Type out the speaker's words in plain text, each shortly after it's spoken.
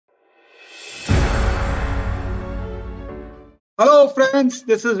Hello friends,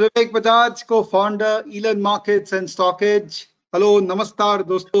 this is Vivek Bajaj, co-founder Elon Markets and Stockage. Hello नमस्कार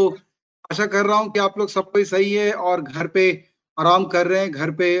दोस्तों, आशा कर रहा हूं कि आप लोग सब कोई सही है और घर पे आराम कर रहे हैं,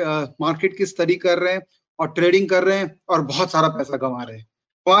 घर पे मार्केट की स्टडी कर रहे हैं और ट्रेडिंग कर रहे हैं और बहुत सारा पैसा कमा रहे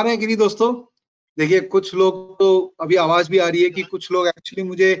हैं कि नहीं दोस्तों। देखिए कुछ लोग तो अभी आवाज भी आ रही है कि कुछ लोग एक्चुअली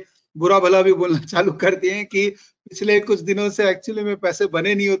मुझे बुरा भला भी बोलना चालू कर दिए हैं कि पिछले कुछ दिनों से एक्चुअली में पैसे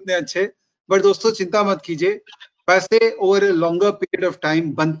बने नहीं उतने अच्छे। बट दोस्तों चिंता मत कीजिए, पैसे over a longer period of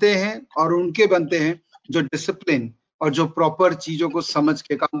time बनते हैं और उनके बनते हैं जो डिसिप्लिन और जो प्रॉपर चीजों को समझ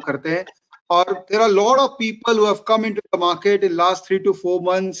के काम करते हैं। और there are lot of people who have come into the market in last 3 to 4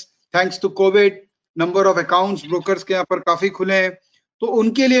 months thanks to Covid. Number of accounts brokers के यहाँ पर काफी खुले हैं, तो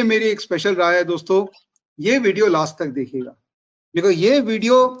उनके लिए मेरी एक स्पेशल राय है दोस्तों, ये वीडियो लास्ट तक देखिएगा। देखो ये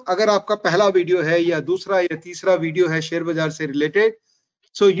वीडियो अगर आपका पहला वीडियो है या दूसरा या तीसरा वीडियो है शेयर बाजार से related,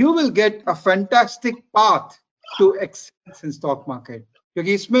 so you will get a fantastic path to excellence in stock market।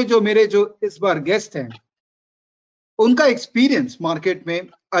 क्योंकि इसमें जो मेरे जो इस बार गेस्ट हैं उनका एक्सपीरियंस मार्केट में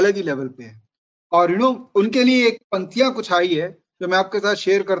अलग ही लेवल पे है और उनके लिए एक पंक्तियां कुछ आई है जो मैं आपके साथ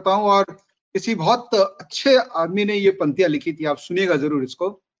शेयर करता हूं। और किसी बहुत अच्छे आदमी ने ये पंक्तियां लिखी थी, आप सुनिएगा जरूर इसको।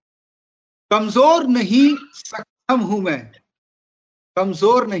 कमजोर नहीं सक्षम हूं मैं,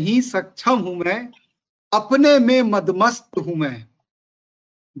 कमजोर नहीं सक्षम हूं मैं, अपने में मदमस्त हूं मैं,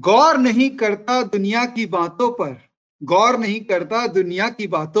 गौर नहीं करता दुनिया की बातों पर, गौर नहीं करता दुनिया की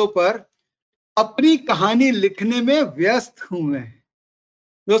बातों पर, अपनी कहानी लिखने में व्यस्त हूं मैं।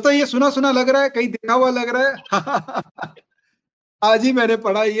 दोस्तों ये सुना सुना लग रहा है, कहीं देखा हुआ लग रहा है। आज ही मैंने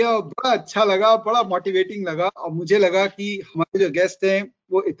पढ़ा ये और बड़ा अच्छा लगा, बड़ा मोटिवेटिंग लगा और मुझे लगा कि हमारे जो गेस्ट हैं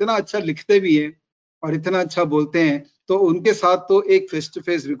वो इतना अच्छा लिखते भी हैं और इतना अच्छा बोलते हैं, तो उनके साथ तो एक फेस टू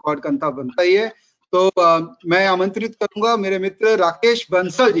फेस रिकॉर्ड करना बनता ही है। तो मैं आमंत्रित करूंगा मेरे मित्र राकेश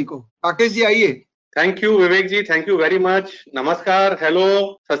बंसल जी को। राकेश जी आइए। Thank you Vivek ji, thank you very much. नमस्कार, हेलो,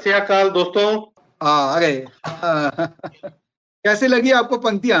 सत श्री अकाल दोस्तों। आ गए। कैसे लगी आपको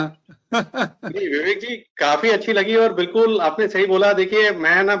पंक्तियां? नहीं विवेक जी, काफी अच्छी लगी और बिल्कुल आपने सही बोला। देखिए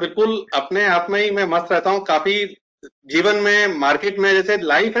मैं ना बिल्कुल अपने आप में ही मैं मस्त रहता हूँ काफी। जीवन में मार्केट में जैसे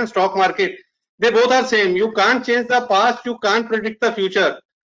life and stock market, they both are same. You can't change the past, you can't predict the future.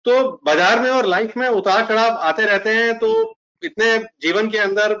 तो बाजार में और लाइफ में उतार चढ़ाव आते रहते हैं, तो इतने जीवन के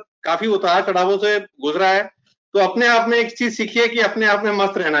अंदर काफी उतार चढ़ावों से गुजरा है, तो अपने आप में एक चीज सीखिए कि अपने आप में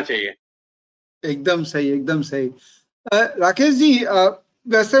मस्त रहना चाहिए। एकदम सही, एकदम सही। राकेश जी,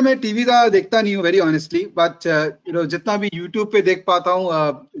 वैसे मैं टीवी का देखता नहीं हूँ वेरी ऑनेस्टली, बट जितना भी यूट्यूब पे देख पाता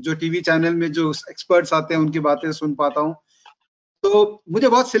हूँ, जो टीवी चैनल में जो एक्सपर्ट्स आते हैं उनकी बातें सुन पाता हूँ, तो मुझे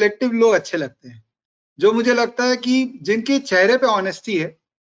बहुत सिलेक्टिव लोग अच्छे लगते हैं। जो मुझे लगता है कि जिनके चेहरे पे ऑनेस्टी है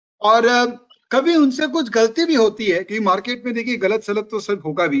और कभी उनसे कुछ गलती भी होती है, क्योंकि मार्केट में देखिए गलत सलत तो सब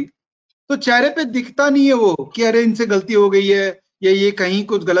होगा भी, तो चेहरे पे दिखता नहीं है वो कि अरे इनसे गलती हो गई है या ये कहीं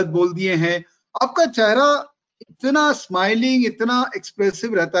कुछ गलत बोल दिए हैं। आपका चेहरा इतना स्माइलिंग, इतना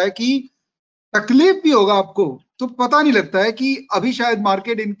एक्सप्रेसिव रहता है कि तकलीफ भी होगा आपको तो पता नहीं लगता है कि अभी शायद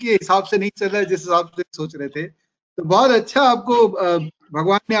मार्केट इनके हिसाब से नहीं चल रहा है जिस हिसाब से सोच रहे थे। तो बहुत अच्छा आपको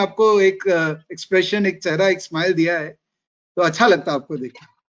भगवान ने आपको एक एक्सप्रेशन, एक चेहरा, एक स्माइल दिया है, तो अच्छा लगता है आपको देख के।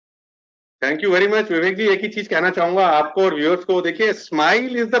 थैंक यू वेरी मच विवेक जी। एक ही चीज कहना चाहूंगा आपको और व्यूअर्स को, देखिए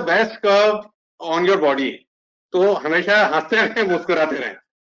smile is the best curve on your body, तो हमेशा हंसते रहें, मुस्कुराते रहें।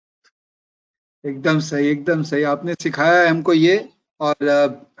 एकदम सही, एकदम सही आपने सिखाया है हमको ये।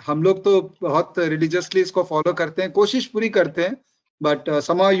 और हम लोग तो बहुत रिलीजियसली इसको फॉलो करते हैं, कोशिश पूरी करते हैं, but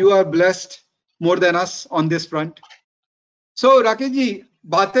somehow you are blessed more than us on this front. सो राकेश जी,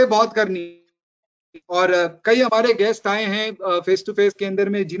 बातें बहुत करनी और कई हमारे गेस्ट आए हैं फेस टू फेस के अंदर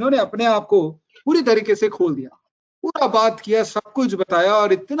में जिन्होंने अपने आप को पूरी तरीके से खोल दिया, पूरा बात किया, सब कुछ बताया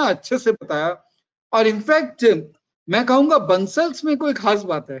और इतना अच्छे से बताया। और इनफैक्ट मैं कहूंगा बंसल्स में कोई खास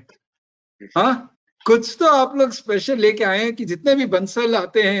बात है। हाँ, कुछ तो आप लोग स्पेशल लेके आए हैं कि जितने भी बंसल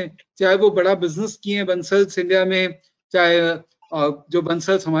आते हैं, चाहे वो बड़ा बिजनेस किए हैं बंसल्स इंडिया में, चाहे जो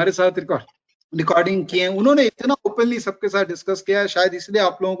बंसल्स हमारे साथ रिकॉर्डिंग किए हैं, उन्होंने इतना ओपनली सबके साथ डिस्कस किया है। शायद इसलिए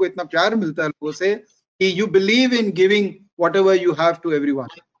आप लोगों को इतना प्यार मिलता है लोगों से कि you believe in giving what ever you have to everyone.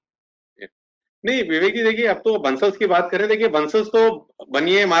 नहीं विवेक जी, देखिए अब तो बंसल्स की बात करें, देखिए बंसल्स तो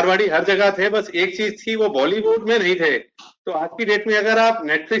बनिए मारवाड़ी हर जगह थे, बस एक चीज थी, वो बॉलीवुड में नहीं थे। तो आज की डेट में अगर आप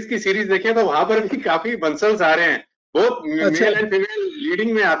नेटफ्लिक्स की सीरीज देखें तो वहां पर भी काफी बंसल्स आ रहे हैं, बहुत अच्छा। मेल एंड फीमेल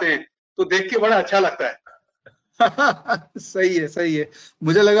लीडिंग में आते हैं, तो देख के बड़ा अच्छा लगता है। सही है, सही है।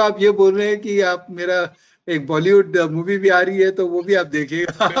 मुझे लगा आप ये बोल रहे हैं कि आप मेरा एक बॉलीवुड मूवी भी आ रही है तो वो भी आप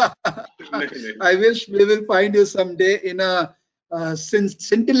देखिएगा। नहीं नहीं। I wish we will find you someday in a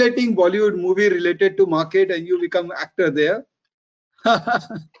scintillating Bollywood movie related to market and you become actor there।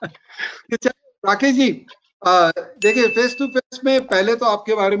 अच्छा, राकेश जी, देखिए फेस टू फेस में पहले तो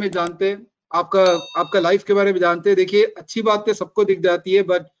आपके बारे में जानते हैं, आपका आपका लाइफ के बारे में जानते हैं। देखिए अच्छी बातें सबको दिख जाती है,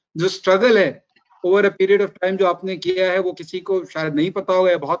 बट जो स्ट्रगल है over a period of time जो आपने किया है वो किसी को शायद नहीं पता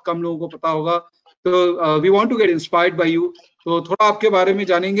होगा या बहुत कम लोगों को पता होगा। तो we want to get inspired by you. तो थोड़ा आपके बारे में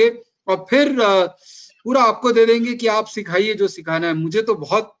जानेंगे और फिर पूरा आपको दे देंगे कि आप सिखाइए जो सिखाना है। मुझे तो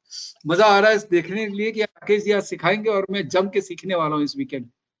बहुत मजा आ रहा है इस देखने के लिए कि राकेश जी आज सिखाएंगे और मैं जम के सीखने वाला हूँ इस वीकेंड।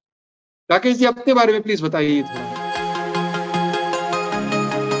 राकेश जी अपने बारे में प्लीज बताइए थोड़ा।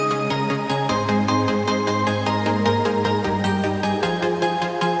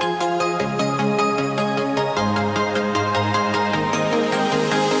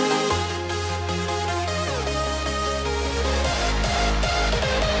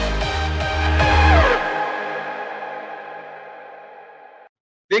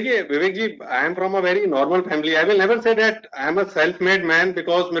 देखिए Vivek ji, I am from a very normal family. I will never say that I am a self made man,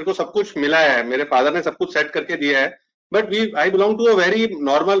 because मेरे को सब कुछ मिला है, मेरे फादर ने सब कुछ सेट करके दिया है। But we I belong to a very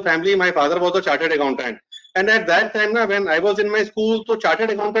normal family. My father was a chartered accountant, and at that time ना when I was in my school, तो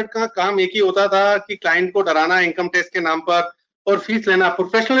चार्टर्ड अकाउंटेंट का काम एक ही होता था कि क्लाइंट को डराना इनकम टैक्स के नाम पर और फीस लेना।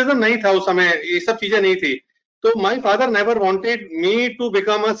 प्रोफेशनलिज्म नहीं था उस समय, ये सब चीजें नहीं थी। तो my father never wanted me to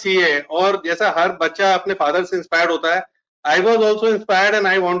become a CA, और जैसा हर बच्चा अपने फादर से इंस्पायर्ड होता है, I was also inspired and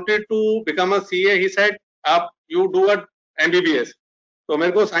I wanted to become a CA. He said, "आप you do a MBBS." तो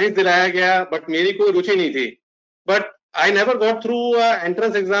मेरे को साइंस दिलाया गया, बट मेरी कोई रुचि नहीं थी। But I never got through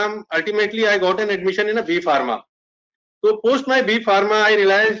entrance exam. Ultimately, I got an admission in a B Pharma. So post my B Pharma, I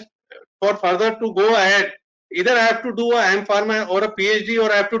realized for further to go ahead, either I have to do a M Pharma or a PhD, or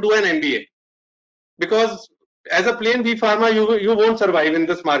I have to do an MBA, because as a plain B Pharma, you won't survive in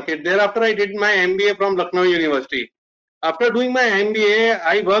this market. Thereafter, I did my MBA from Lucknow University. After doing my MBA,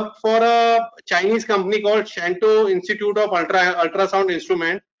 I worked for a Chinese company called Shantou Institute of Ultrasound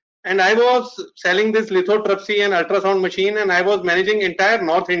Instrument, and I was selling this lithotripsy and ultrasound machine, and I was managing entire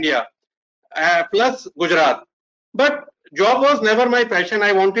North India, plus Gujarat. But job was never my passion.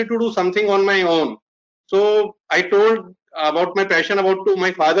 I wanted to do something on my own. So I told about my passion about to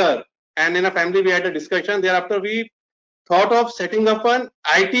my father, and in a family we had a discussion. Thereafter, we thought of setting up an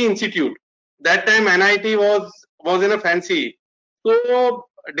IT institute. That time NIT was in a fancy. So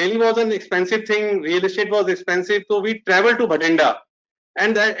Delhi was an expensive thing. Real estate was expensive. So we traveled to Bhatinda,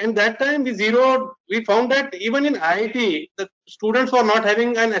 and that time we found that even in IIT the students were not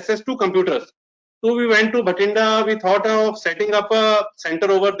having an access to computers. So we went to Bhatinda. We thought of setting up a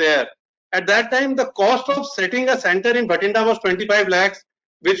center over there. At that time, the cost of setting a center in Bhatinda was 25 lakhs,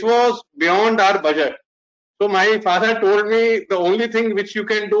 which was beyond our budget. So my father told me the only thing which you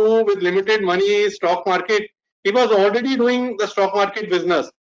can do with limited money is stock market. He was already doing the stock market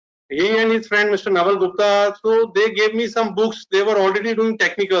business. He and his friend Mr. Naval Gupta, so they gave me some books. They were already doing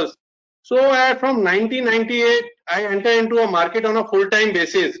technicals. So from 1998, I entered into a market on a full-time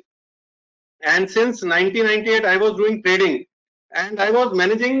basis. And since 1998, I was doing trading, and I was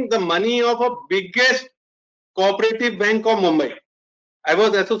managing the money of a biggest cooperative bank of Mumbai. I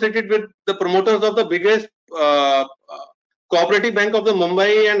was associated with the promoters of the biggest cooperative bank of the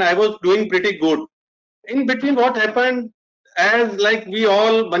Mumbai, and I was doing pretty good. In between, what happened, as like we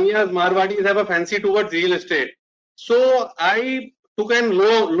all Banyas, Marwadis have a fancy towards real estate. So I took an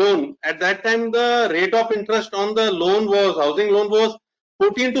loan. At that time, the rate of interest on the loan was, housing loan was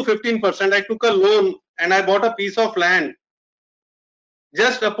 14 to 15%. I took a loan and I bought a piece of land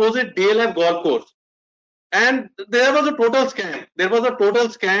just opposite DLF golf course. And there was a total scam. There was a total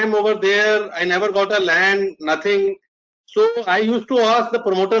scam over there. I never got a land, nothing. So I used to ask the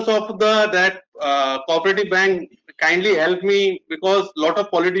promoters of that cooperative bank kindly help me, because lot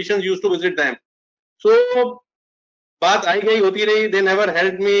of politicians used to visit them. So baat aayi gayi hoti rahi. They never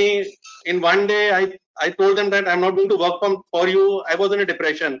helped me. In one day, I told them that I'm not going to work for you. I was in a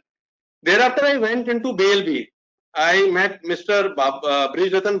depression. Thereafter, I went into BLB. I met Mr.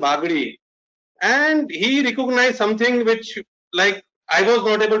 Brij Ratan Bagdi, and he recognized something which, like, I was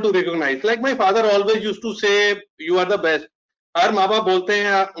not able to recognize. Like my father always used to say, you are the best. हर माँ बाप बोलते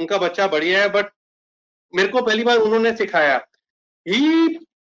हैं उनका बच्चा बढ़िया है, but मेरे को पहली बार उन्होंने सिखाया। ही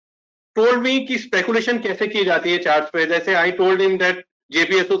टोल्ड मी कि स्पेकुलेशन कैसे की जाती है चार्ट्स पे। जैसे I told him that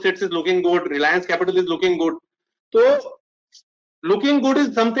JP associates is looking good, Reliance capital is looking good. तो looking good is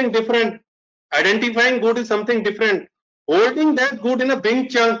something different, identifying good is something different, holding that good in a big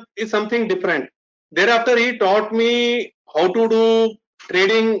chunk is something different. Thereafter, he taught me how to do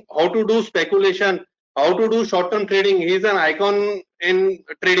trading, how to do speculation, how to do short term trading. He is an icon in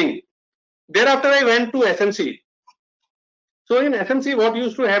trading. Thereafter, I went to SMC. So in SMC, what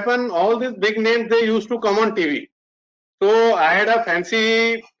used to happen, all these big names, they used to come on TV. So I had a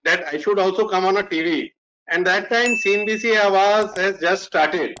fancy that I should also come on a TV. and that time CNBC Awaaz has just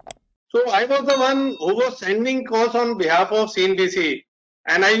started. So I was the one who was sending calls on behalf of CNBC,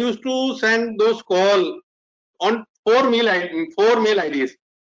 and I used to send those calls on four mail IDs.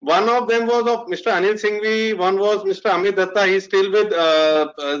 One of them was of Mr. Anil Singhvi, one was Mr. Amit Datta, he's still with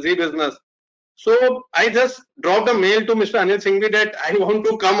Z Business. So I just dropped a mail to Mr. Anil Singhvi that I want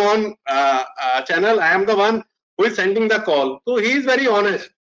to come on channel. I am the one who is sending the call. So he is very honest.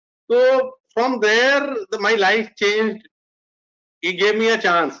 So from there, my life changed. He gave me a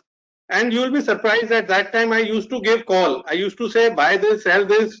chance. And you will be surprised at that time I used to give call. I used to say, buy this, sell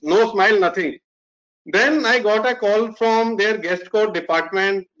this, no smile, nothing. Then I got a call from their guest code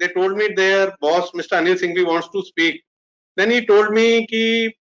department. They told me their boss, Mr. Anil Singhvi, wants to speak. Then he told me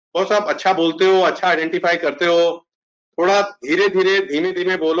कि boss आप अच्छा बोलते हो, अच्छा identify करते हो, थोड़ा धीरे धीरे धीमे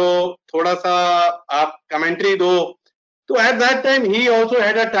धीमे बोलो, थोड़ा सा आप कमेंट्री दो. तो eight that time he also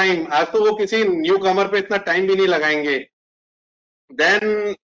had a time. आज तो वो किसी न्यू कमर पे इतना टाइम भी नहीं लगाएंगे.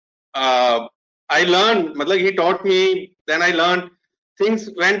 Then I learned, मतलब he taught me, then I learned, things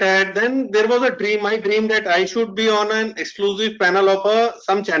went ahead. Then there was a dream, my dream that I should be on an exclusive panel of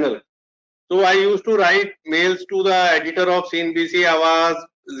some channel. So I used to write mails to the editor of CNBC, Awaaz,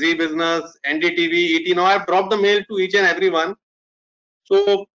 Z Business, NDTV, ET. Now I've dropped the mail to each and every one.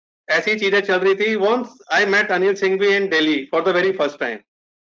 So ऐसी चीजें चल रही थी. Once I met Anil Singhvi in Delhi for the very first time.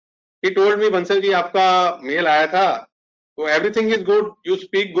 He told me, Bansal ji आपका mail आया था, तो everything is good, you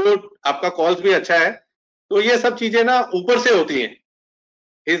speak good, आपका कॉल्स भी अच्छा है. तो ये सब चीजें ना ऊपर से होती हैं.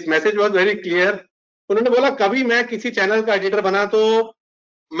 His message was very clear. उन्होंने बोला कभी मैं किसी चैनल का एडिटर बना तो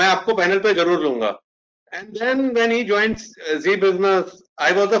मैं आपको पैनल पे जरूर लूंगा. And then when he joined ji business,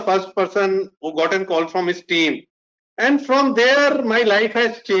 I was the first person who got an call from his team. And from there my life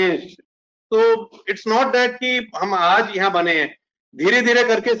has changed. तो इट्स नॉट दैट कि हम आज यहाँ बने हैं, धीरे धीरे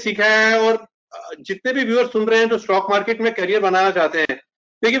करके सीखा है. और जितने भी व्यूअर सुन रहे हैं जो स्टॉक मार्केट में करियर बनाना चाहते हैं,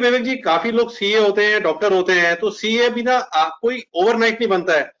 देखिए विवेक जी, काफी लोग सीए होते हैं, डॉक्टर होते हैं. तो सीए भी ना कोई ओवरनाइट नहीं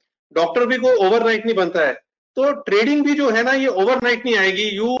बनता है, डॉक्टर भी कोई ओवरनाइट नहीं बनता है. तो ट्रेडिंग भी जो है ना, ये ओवरनाइट नहीं आएगी.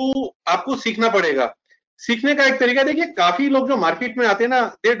 आपको सीखना पड़ेगा. सीखने का एक तरीका देखिए, काफी लोग जो मार्केट में आते हैं ना,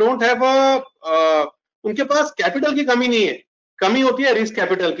 दे डोंट हैव उनके पास कैपिटल की कमी नहीं है, कमी होती है रिस्क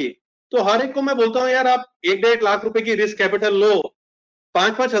कैपिटल की. तो हर एक को मैं बोलता हूँ यार, आप 1-1.5 लाख रुपए की रिस्क कैपिटल लो,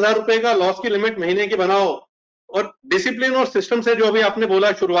 5-5 हजार रुपए का लॉस की लिमिट महीने की बनाओ, और डिसिप्लिन और सिस्टम से, जो अभी आपने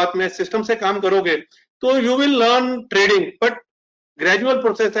बोला शुरुआत में, सिस्टम से काम करोगे तो you will learn trading. But gradual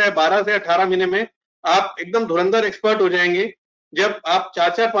process है, 12 से 18 महीने में आप एकदम धुरंधर एक्सपर्ट हो जाएंगे. जब आप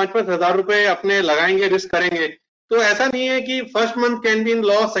 4-4, 5-5 हजार रुपए अपने लगाएंगे, रिस्क करेंगे, तो ऐसा नहीं है कि first month can be in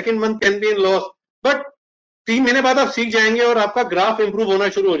loss, second month can be in loss, but 3 महीने बाद आप सीख जाएंगे और आपका ग्राफ इंप्रूव होना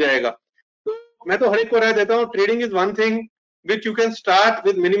शुरू हो जाएगा. तो मैं तो हर एक को राय देता हूँ, trading is one thing which you can start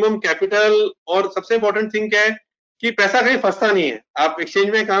with minimum capital. और सबसे इंपॉर्टेंट थिंग क्या है कि पैसा कहीं फंसता नहीं है. आप एक्सचेंज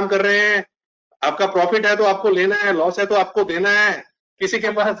में काम कर रहे हैं, आपका प्रॉफिट है तो आपको लेना है, लॉस है तो आपको देना है, किसी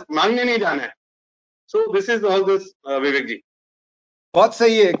के पास मांगने नहीं जाना है. So this is all this विवेक जी. बहुत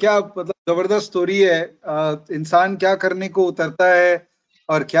सही है. क्या मतलब जबरदस्त स्टोरी है. इंसान क्या करने को उतरता है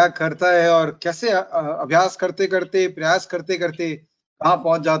और क्या करता है और कैसे अभ्यास करते करते, प्रयास करते करते कहाँ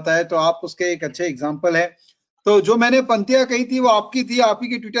पहुंच जाता है. तो आप उसके एक अच्छे एग्जाम्पल है. तो जो मैंने पंक्तियां कही थी वो आपकी थी, आप ही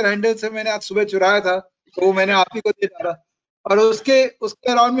के ट्विटर हैंडल से मैंने आज सुबह चुराया था, तो वो मैंने आप ही को दे डाला. और उसके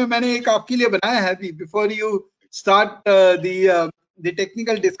अराउंड में मैंने एक आपके लिए बनाया है अभी, before you start the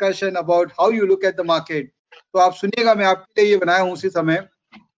technical discussion about how you look at the market. तो आप सुनिएगा, मैं आपके लिए ये बनाया हूं उसी समय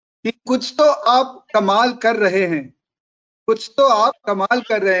कि कुछ तो आप कमाल कर रहे हैं, कुछ तो आप कमाल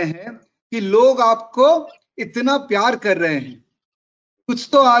कर रहे हैं कि लोग आपको इतना प्यार कर रहे हैं. कुछ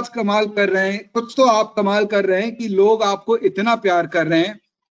तो आज कमाल कर रहे हैं, कुछ तो आप कमाल कर रहे हैं कि लोग आपको इतना प्यार कर रहे हैं.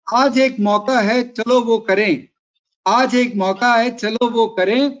 आज एक मौका है, चलो वो करें. आज एक मौका है, चलो वो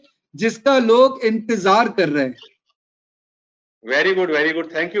करें जिसका लोग इंतजार कर रहे हैं. Very good, very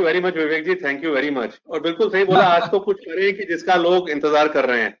good. Thank you very much Vivek ji, thank you very much. और बिल्कुल सही बोला, आज तो कुछ करें कि जिसका लोग इंतजार कर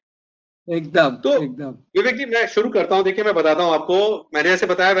रहे हैं. एकदम. तो एकदम विवेक जी, मैं शुरू करता हूँ. देखिए, मैं बताता हूँ आपको, मैंने जैसे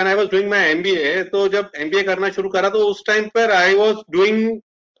बताया, when I was doing my MBA, तो जब एमबीए करना शुरू करा तो उस टाइम पर आई वाज डूइंग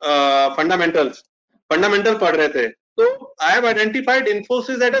फंडामेंटल पढ़ रहे थे. तो I have identified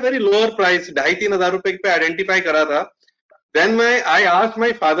Infosys at a very lower price, 2,500-3 हजार रुपए पे आइडेंटिफाई करा था. Then I asked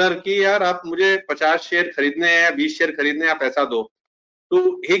my father कि यार आप मुझे 50 शेयर खरीदने हैं, 20 शेयर खरीदने हैं, आप पैसा दो. तो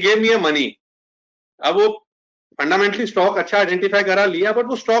he gave me a money. अब वो फंडामेंटली स्टॉक अच्छा आइडेंटिफाई करा लिया, बट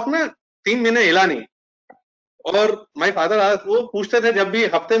वो स्टॉक ना 3 महीने हिला नहीं. और माय फादर, वो पूछते थे, जब भी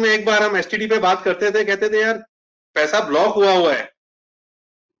हफ्ते में एक बार हम एसटीडी पे बात करते थे, कहते थे यार पैसा ब्लॉक हुआ हुआ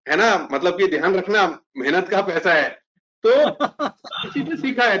है ना, मतलब कि ध्यान रखना, मेहनत का पैसा है. तो चीजें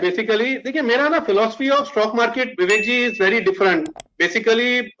सीखा है बेसिकली। देखिए मेरा ना philosophy of stock market Vivek ji is very different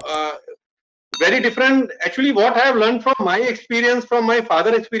basically, very different. Actually, what I have learned from my experience, from my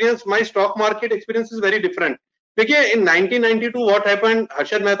father experience, my stock market experience is very different. देखिए in 1992 what happened,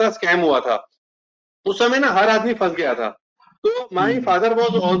 Harshad Mehta scam हुआ था, उस समय ना हर आदमी फंस गया था। तो my father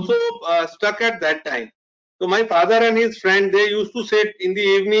was also stuck at that time. तो my father and his friend they used to sit in the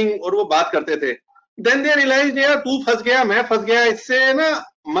evening और वो बात करते थे। Then they realized यार तू फंस गया, मैं फंस गया, इससे ना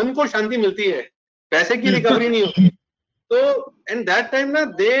मन को शांति मिलती है, पैसे की रिकवरी नहीं होती। तो एंड दैट टाइम ना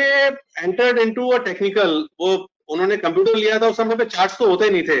they entered into a technical, वो उन्होंने कंप्यूटर लिया था, उस समय पे चार्ट्स तो होते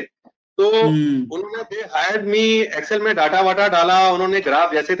नहीं थे, तो उन्होंने दे हायर्ड मी, एक्सेल में डाटा वाटा डाला, उन्होंने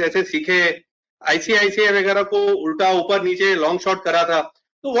ग्राफ जैसे तैसे सीखे, आईसीआईसीआई वगैरह को उल्टा ऊपर नीचे लॉन्ग शॉर्ट करा था।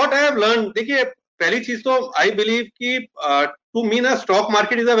 तो व्हाट आई हैव लर्न, देखिए पहली चीज तो आई बिलीव कि टू मी ना stock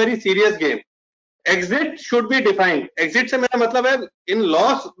market is a very serious game. Exit should be defined, exit से मेरा मतलब है इन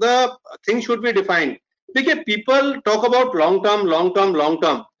loss the thing should be defined. देखिए people talk about long term long term long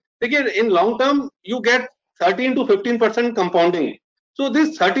term, देखिए in long term you get 13 to 15% compounding. So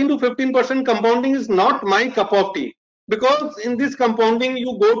this 13 to 15% compounding is not my cup of tea, because in this compounding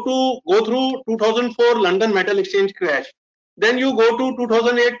you go through 2004 London Metal Exchange crash, then you go to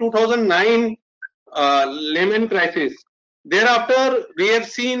 2008 2009 Lehman crisis. Thereafter we have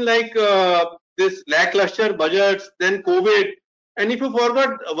seen like this lackluster budgets, then COVID, and if you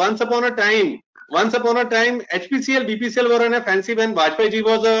forgot, once upon a time, HPCL, BPCL were in a fancy when Vajpayee ji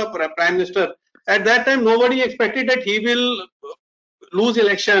was a prime minister. At that time, nobody expected that he will lose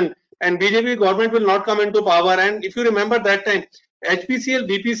election and BJP government will not come into power. And if you remember that time, HPCL,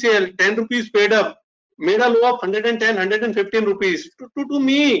 BPCL, 10 rupees paid up, made a low of 110, 115 rupees. To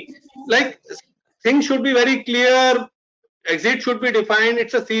me, like things should be very clear, exit should be defined.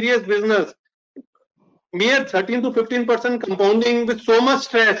 It's a serious business. Mere 13 to 15% compounding with so much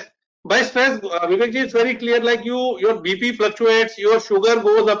stress. By stress, Vivek ji, it's very clear, like your BP fluctuates, your sugar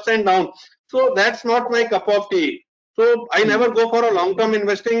goes ups and down. So that's not my cup of tea. So I never go for a long-term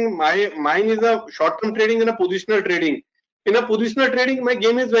investing. Mine is a short-term trading and a positional trading. In a positional trading, my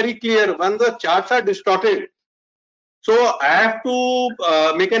game is very clear. When the charts are distorted, so I have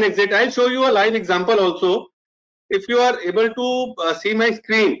to make an exit. I'll show you a live example also. If you are able to see my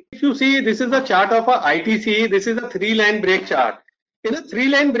screen, if you see, this is a chart of a ITC. This is a 3-line break chart. In a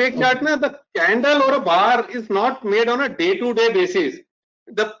 3-line break chart, na, the candle or a bar is not made on a day-to-day basis.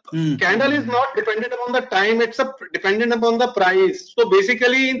 The candle is not dependent upon the time, it's dependent upon the price. So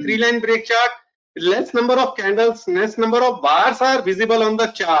basically in 3-line break chart, less number of candles, less number of bars are visible on the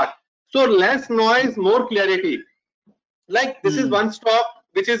chart. So less noise, more clarity. Like this is one stock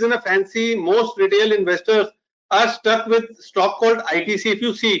which is in a fancy, most retail investors are stuck with stock called ITC. If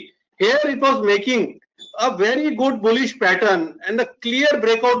you see here, it was making a very good bullish pattern and a clear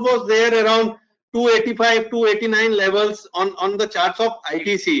breakout was there around 285, 289 levels on the charts of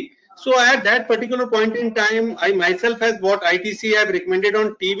ITC. So at that particular point in time, I myself has bought ITC. I have recommended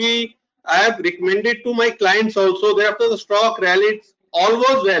on TV. I have recommended to my clients also. Thereafter the stock rallied, all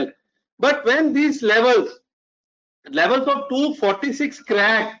was well. But when these levels of 246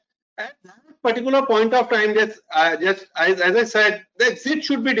 crack at that particular point of time, just as I said, the exit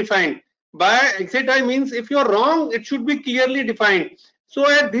should be defined. By exit I means if you're wrong, it should be clearly defined. So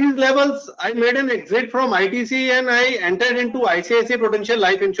at these levels, I made an exit from ITC and I entered into ICICI Prudential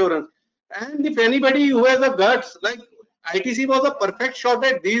Life Insurance. And if anybody who has a guts, like ITC was a perfect shot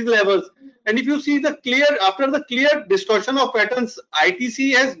at these levels. And if you see the clear, after the clear distortion of patterns,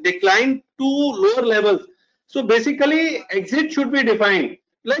 ITC has declined to lower levels. So basically, exit should be defined.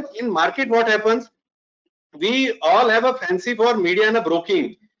 Like in market, what happens? We all have a fancy for media and a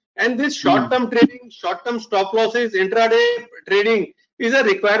broking. And this short-term trading, short-term stop losses, intraday trading is a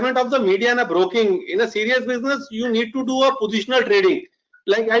requirement of the media and a broking. In a serious business, you need to do a positional trading.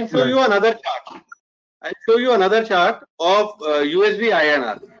 Like I'll show you another chart. I'll show you another chart of USD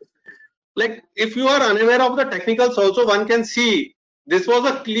INR. Like if you are unaware of the technicals also, one can see this was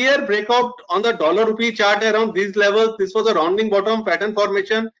a clear breakout on the dollar rupee chart around these levels. This was a rounding bottom pattern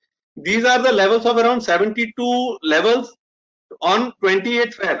formation. These are the levels of around 72 levels on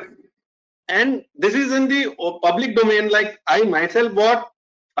 28th Feb. And this is in the public domain. Like I myself bought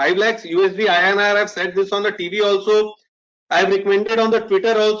 5 lakhs USD INR. I've said this on the TV also. I've recommended on the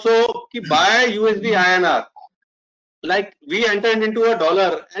Twitter also ki buy USD INR. Like we entered into a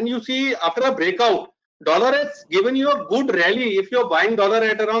dollar and you see after a breakout, dollar has given you a good rally. If you're buying dollar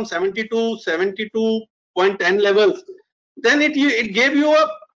at around 72, 72.10 levels, then it gave you a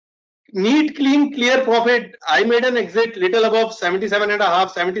neat, clean, clear profit. I made an exit little above 77.5,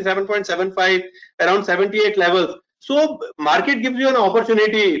 77.75, around 78 levels. So market gives you an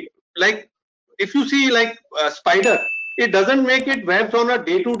opportunity. Like if you see like spider, it doesn't make it webs on a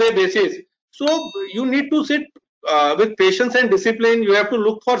day-to-day basis. So you need to sit with patience and discipline. You have to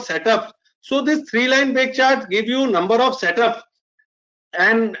look for setups. So this 3-line break chart give you number of setups,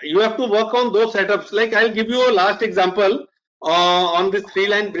 and you have to work on those setups. Like I'll give you a last example on this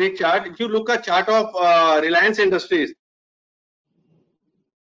 3-line break chart. If you look at chart of Reliance Industries,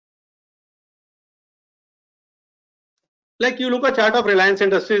 like you look at chart of Reliance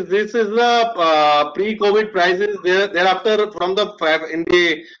Industries, this is the pre-COVID prices. Thereafter, from the in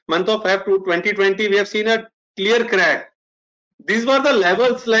the month of Feb to 2020, we have seen a clear crack. These were the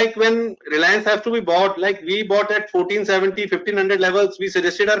levels like when Reliance has to be bought. Like we bought at 1470, 1500 levels. We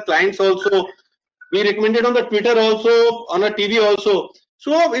suggested our clients also. We recommended on the Twitter also, on a TV also.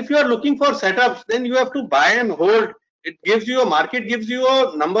 So if you are looking for setups, then you have to buy and hold. It gives you a market, gives you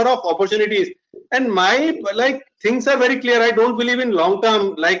a number of opportunities. And my like things are very clear. I don't believe in long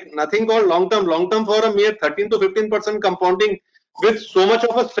term, like nothing called long term. Long term for a mere 13 to 15% compounding with so much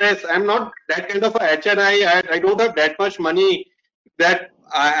of a stress. I'm not that kind of a HNI. I don't have that much money that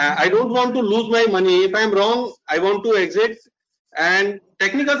I don't want to lose my money. If I'm wrong, I want to exit. And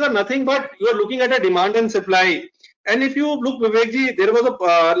technicals are nothing but you are looking at a demand and supply. And if you look, Vivekji, there was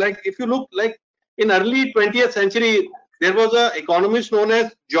a like if you look like in early 20th century, there was a economist known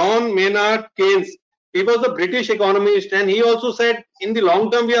as John Maynard Keynes. He was a British economist, and he also said, in the long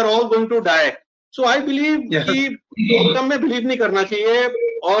term, we are all going to die. So I believe कि long term में believe नहीं करना चाहिए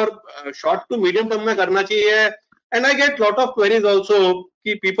और short to medium term में करना चाहिए. And I get lot of queries also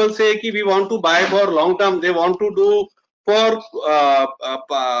कि people say कि we want to buy for long term, they want to do for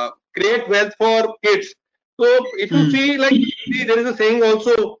create wealth for kids. So if you see like see, there is a saying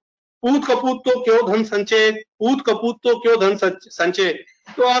also, पूत कपूत तो क्यों धन संचय, पूत कपूत तो क्यों धन संचय.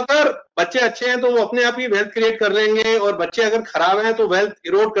 तो अगर बच्चे अच्छे हैं तो वो अपने आप ही वेल्थ क्रिएट कर लेंगे, और बच्चे अगर खराब हैं तो वेल्थ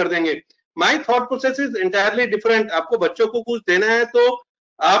इरोड कर देंगे. My thought process is entirely different. आपको बच्चों को कुछ देना है तो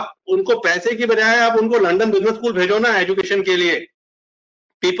आप उनको पैसे की बजाय आप उनको लंदन बिजनेस स्कूल भेजो ना एजुकेशन के लिए.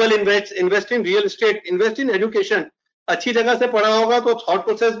 People invest in real estate, invest in education. अच्छी जगह से पढ़ा होगा तो थॉट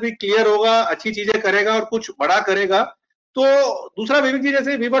प्रोसेस भी क्लियर होगा, अच्छी चीजें करेगा और कुछ बड़ा करेगा. तो दूसरा विवेक जी,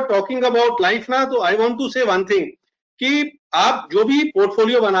 जैसे we were talking about life ना, तो I want to say one thing कि आप जो भी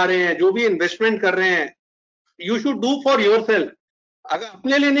पोर्टफोलियो बना रहे हैं, जो भी इन्वेस्टमेंट कर रहे हैं, you should do for yourself. अगर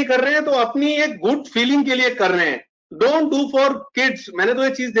अपने लिए नहीं कर रहे हैं तो अपनी एक गुड फीलिंग के लिए कर रहे हैं. Don't do for kids. मैंने तो ये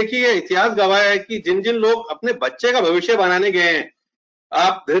चीज देखी है, इतिहास गवाह है कि जिन जिन लोग अपने बच्चे का भविष्य बनाने गए हैं,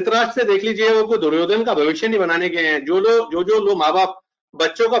 आप धृतराष्ट्र से देख लीजिए, वो कोई दुर्योधन का भविष्य नहीं बनाने गए हैं. जो माँ बाप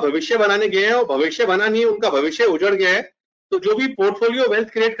बच्चों का भविष्य बनाने गए हैं, वो भविष्य बना नहीं, उनका भविष्य उजड़ गया है. तो जो भी पोर्टफोलियो वेल्थ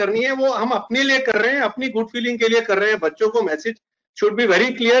क्रिएट करनी है वो हम अपने लिए कर रहे हैं, अपनी गुड फीलिंग के लिए कर रहे हैं. बच्चों को message should be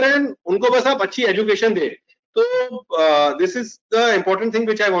very clear and उनको बस आप अच्छी एजुकेशन दे. तो this is the important thing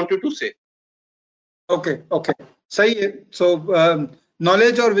which I wanted to say. Okay okay, सही है. सो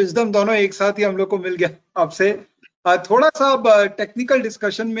नॉलेज और विजडम दोनों एक साथ ही हम लोग को मिल गया आपसे. थोड़ा सा टेक्निकल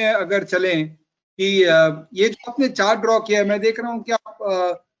डिस्कशन में अगर चलें कि ये जो आपने चार्ट ड्रॉ किया है, मैं देख रहा हूँ कि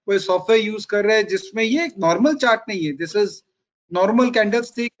आप कोई सॉफ्टवेयर यूज कर रहे हैं जिसमें ये एक नॉर्मल चार्ट नहीं है. दिस इज नॉर्मल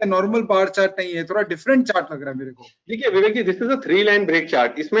कैंडलस्टिक या नॉर्मल बार चार्ट नहीं है, थोड़ा डिफरेंट चार्ट लग रहा है मेरे को. देखिए Vivek ji, this is a three line break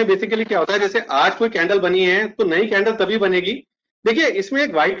chart. इसमें बेसिकली क्या होता है, जैसे आज कोई कैंडल बनी है तो नई कैंडल तभी बनेगी. देखिए इसमें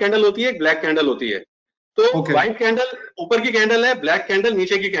एक व्हाइट कैंडल होती है, एक ब्लैक कैंडल होती है. तो व्हाइट कैंडल ऊपर की कैंडल है, ब्लैक कैंडल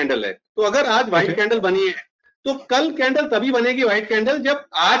नीचे की कैंडल है. तो अगर आज व्हाइट कैंडल बनी है तो कल कैंडल तभी बनेगी व्हाइट कैंडल जब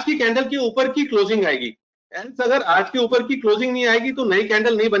आज की कैंडल के ऊपर की क्लोजिंग आएगी. एल्स अगर आज के ऊपर की क्लोजिंग नहीं आएगी तो नई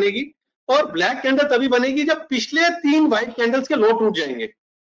कैंडल नहीं बनेगी. और ब्लैक कैंडल तभी बनेगी जब पिछले 3 व्हाइट कैंडल्स के लो टूट जाएंगे.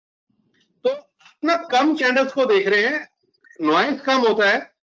 तो आप ना कम कैंडल्स को देख रहे हैं, नॉइज कम होता है,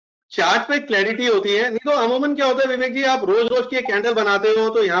 चार्ट पे क्लैरिटी होती है. नहीं तो अमूमन क्या होता है विवेक जी, आप रोज रोज की कैंडल बनाते हो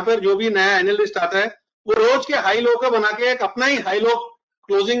तो यहाँ पर जो भी नया एनालिस्ट आता है वो रोज के हाई लो का बना के एक अपना ही हाई लो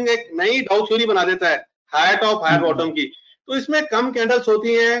क्लोजिंग एक नई डाउ थ्योरी बना देता है, हायर टॉप हायर बॉटम की. तो इसमें कम कैंडल्स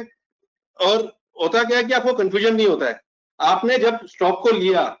होती हैं और होता क्या है कि आपको कंफ्यूजन नहीं होता है. आपने जब स्टॉक को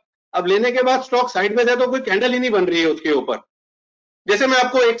लिया, अब लेने के बाद स्टॉक साइड में है तो कोई कैंडल ही नहीं बन रही है उसके ऊपर. जैसे मैं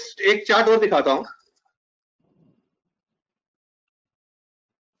आपको एक चार्ट और दिखाता हूं.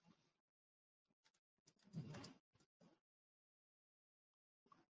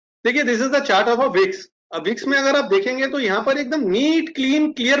 देखिए this is the chart of a Vicks. अब विक्स में अगर आप देखेंगे तो यहाँ पर एकदम नीट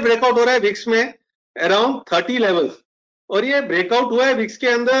क्लीन क्लियर ब्रेकआउट हो रहा है विक्स में अराउंड 30 लेवल्स. और ये ब्रेकआउट हुआ है विक्स के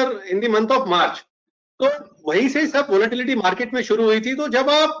अंदर इन द मंथ ऑफ मार्च. तो वहीं से सब वोलेटिलिटी मार्केट में शुरू हुई थी. तो जब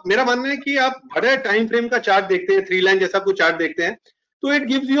आप, मेरा मानना है कि आप बड़े टाइम फ्रेम का चार्ट देखते हैं, 3 लाइन जैसा कुछ चार्ट देखते हैं, तो it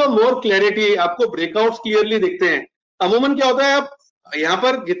gives you a more clarity. आपको ब्रेकआउट्स क्लियरली दिखते हैं. अमूमन क्या होता है, आप यहाँ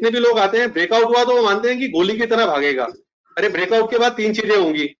पर जितने भी लोग आते हैं, ब्रेकआउट हुआ तो वो मानते हैं कि गोली की तरह भागेगा। अरे ब्रेकआउट के बाद 3 चीजें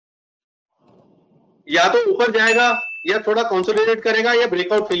होंगी, या तो ऊपर जाएगा, या थोड़ा कंसोलिडेट करेगा, या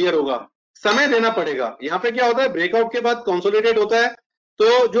ब्रेकआउट फेलियर होगा। समय देना पड़ेगा। यहाँ पे क्या होता है, ब्रेकआउट के बाद कंसोलिडेट होता है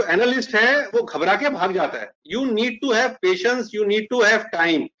तो जो एनालिस्ट है वो घबरा के भाग जाता है। You need to have patience, you need to have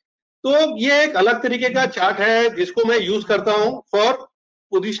time. तो ये एक अलग तरीके का चार्ट है जिसको मैं यूज करता हूं फॉर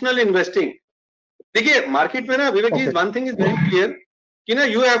पोजिशनल इन्वेस्टिंग। देखिए मार्केट में ना विवेक जी, okay one thing is very clear कि ना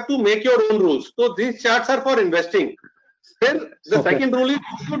you have to make your own rules. तो this charts are for investing. फिर the okay second rule is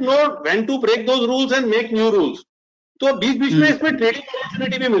you should know when to break those rules and make new rules. तो बीच बीच में इसमें trading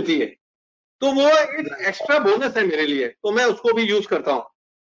opportunity भी मिलती है, तो वो एक एक्स्ट्रा बोनस है मेरे लिए, तो मैं उसको भी यूज करता हूँ।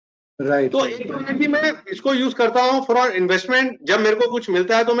 राइट तो एक तो कि मैं इसको यूज करता हूँ फॉर इन्वेस्टमेंट, जब मेरे को कुछ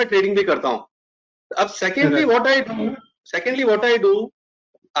मिलता है तो मैं ट्रेडिंग भी करता हूँ। अब सेकेंडली व्हाट आई डू,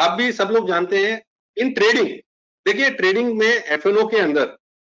 आप भी सब लोग जानते हैं इन ट्रेडिंग। देखिए ट्रेडिंग में एफएनओ के अंदर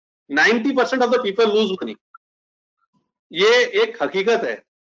 90% of the people lose money, ये एक हकीकत है।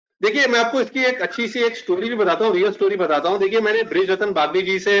 देखिए मैं आपको इसकी एक अच्छी सी एक स्टोरी भी बताता हूँ, रियल स्टोरी बताता हूँ। देखिए मैंने ब्रिज रतन बागड़ी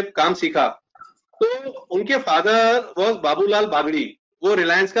जी से काम सीखा। तो उनके फादर वॉज बाबूलाल बागड़ी, वो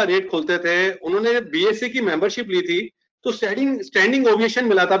रिलायंस का रेट खोलते थे। उन्होंने बीएससी की मेंबरशिप ली थी, तो स्टैंडिंग ओवेशन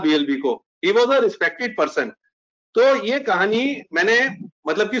मिला था बीएलबी को। He was a respected person. तो ये कहानी मैंने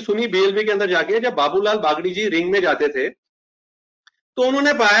मतलब कि सुनी बीएलबी के अंदर जाके, जब बाबूलाल बागड़ी जी रिंग में जाते थे तो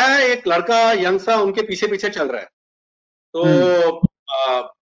उन्होंने पाया एक लड़का यंग सा उनके पीछे पीछे चल रहा है।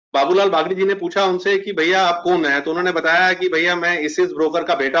 तो बाबूलाल बागड़ी जी ने पूछा उनसे कि भैया आप कौन है, तो उन्होंने बताया कि भैया मैं इस ब्रोकर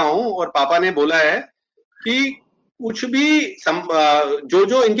का बेटा हूं, और पापा ने बोला है कि कुछ भी जो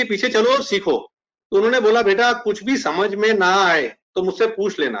जो इनके पीछे चलो सीखो। तो उन्होंने बोला बेटा कुछ भी समझ में ना आए तो मुझसे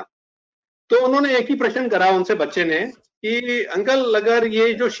पूछ लेना। तो उन्होंने एक ही प्रश्न करा उनसे बच्चे ने कि अंकल अगर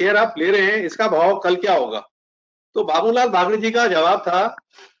ये जो शेयर आप ले रहे हैं इसका भाव कल क्या होगा। तो बाबूलाल बागड़ी जी का जवाब था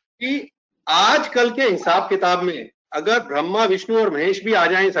कि आज कल के हिसाब किताब में अगर ब्रह्मा विष्णु और महेश भी आ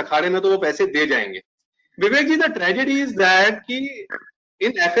जाएं इस अखाड़े में तो वो पैसे दे जाएंगे। विवेक जी, द ट्रेजेडी इज दैट कि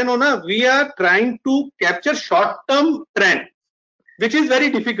इन एफएनओ ना we are trying to capture short term trend which is very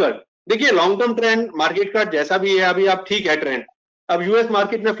difficult. देखिए लॉन्ग टर्म ट्रेंड मार्केट का जैसा भी है अभी आप ठीक है ट्रेंड। अब यूएस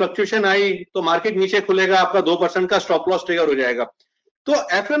मार्केट में फ्लक्चुएशन आई तो मार्केट नीचे खुलेगा, आपका 2% का स्टॉप लॉस ट्रिगर हो जाएगा। तो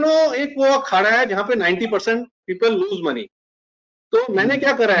एफएनओ एक वो अखाड़ा है जहां पे 90% पीपल लूज मनी। तो मैंने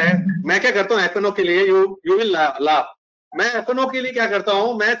क्या करा है, मैं क्या करता हूँ एफएनओ के लिए, यू विल लाफ। मैं एफएनओ के लिए क्या करता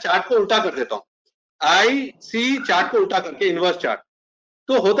हूँ, मैं चार्ट को उल्टा कर देता हूँ। आई सी चार्ट को उल्टा करके, इनवर्स चार्ट।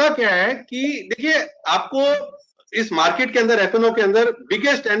 तो होता क्या है कि देखिए आपको इस मार्केट के अंदर एफएनओ के अंदर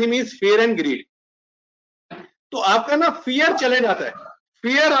biggest enemy is fear and greed. तो आपका ना फियर चले जाता है,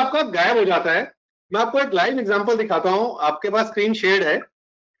 फियर आपका गायब हो जाता है। मैं आपको एक लाइव एग्जांपल दिखाता हूं, आपके पास स्क्रीन शेयर है।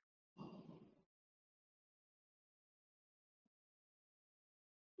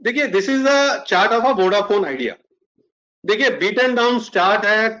 देखिए this is the chart of a Vodafone Idea. देखिए बीट एंड डाउन स्टार्ट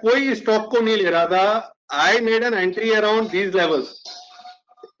है, कोई स्टॉक को नहीं ले रहा था। I made an entry around these levels.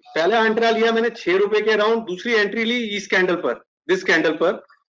 पहला एंट्री लिया मैंने 6 रुपए के अराउंड, दूसरी एंट्री ली इस कैंडल पर, दिस कैंडल पर।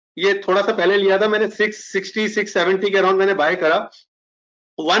 ये थोड़ा सा पहले लिया था मैंने 660 670 के अराउंड मैंने बाय करा।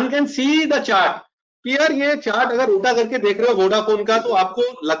 One can see the chart कि यार ये चार्ट अगर उल्टा करके देख रहे हो वोडाफोन का तो आपको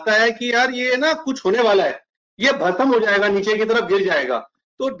लगता है कि यार ये ना कुछ होने वाला है, ये भस्म हो जाएगा, नीचे की तरफ गिर जाएगा।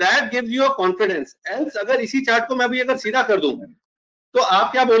 तो that gives you a confidence. Else अगर इसी चार्ट को मैं अभी अगर सीधा कर दूं तो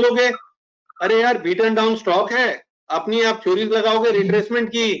आप क्या बोलोगे, अरे यार बीट एंड डाउन स्टॉक है, अपनी आप थ्योरीज लगाओगे रिट्रेसमेंट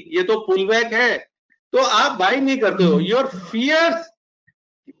की, ये तो पुल बैक है, तो आप बाय नहीं करते हो। योर फियर्स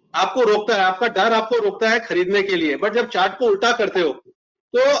आपको रोकता है, आपका डर आपको रोकता है खरीदने के लिए। बट जब चार्ट को उल्टा करते हो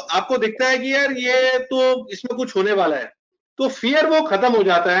तो आपको दिखता है कि यार ये तो इसमें कुछ होने वाला है, तो फियर वो खत्म हो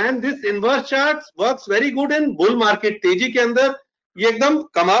जाता है। And this inverse chart works very good in bull market. तेजी के अंदर ये एकदम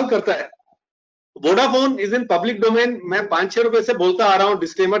कमाल करता है। Vodafone is in public domain, मैं 5-6 रुपए से बोलता आ रहा हूं,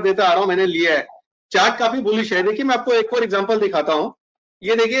 डिस्क्लेमर देता आ रहा हूं, मैंने लिया है। चार्ट काफी बुलिश है। देखिए मैं आपको एक और एग्जांपल दिखाता हूं।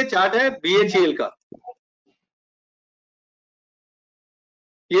 ये देखिए चार्ट है बीएचईएल का,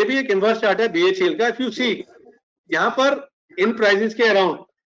 ये भी एक इनवर्स चार्ट है बीएचईएल का। इफ यू सी यहाँ पर इन प्राइसेस के अराउंड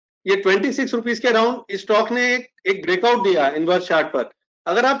ये 26 रुपीज के अराउंड स्टॉक ने एक ब्रेकआउट दिया इनवर्स चार्ट पर।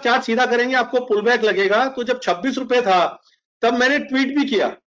 अगर आप चार्ट सीधा करेंगे आपको पुल बैक लगेगा। तो जब 26 रुपए था तब मैंने ट्वीट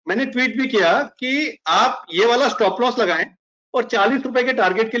भी किया कि आप ये वाला स्टॉप लॉस लगाएं और 40 रुपए के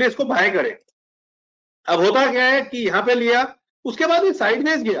टारगेट के लिए इसको बाय करें। अब होता क्या है कि यहां पे लिया, उसके बाद ये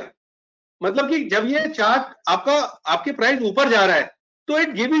साइडवेज गया। मतलब कि जब ये चार्ट आपका आपके प्राइस ऊपर जा रहा है तो इट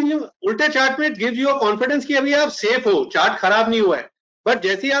गिव यू, उल्टे चार्ट में इट गिव्स यू कॉन्फिडेंस कि अभी आप सेफ हो, चार्ट खराब नहीं हुआ है। बट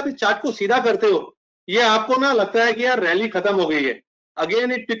जैसे ही आप इस चार्ट को सीधा करते हो ये आपको ना लगता है कि यार रैली खत्म हो गई है।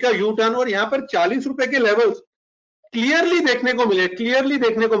 Again it took a U turn और यहाँ पर 40 रुपए के लेवल्स क्लियरली देखने को मिले, क्लियरली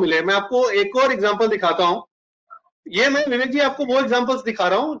देखने को मिले। मैं आपको एक और एग्जांपल दिखाता हूं। ये मैं विवेक जी आपको वो एग्जांपल्स दिखा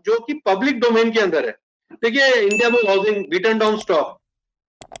रहा हूं जो कि पब्लिक डोमेन के अंदर है। देखिए Indiabulls housing beaten down stock,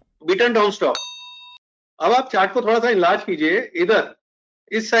 beaten down stock. अब आप चार्ट को थोड़ा सा इनलार्ज कीजिए, इधर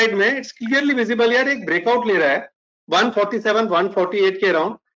इस साइड में इट्स क्लियरली विजिबल यार, एक ब्रेकआउट ले रहा है 147 148 के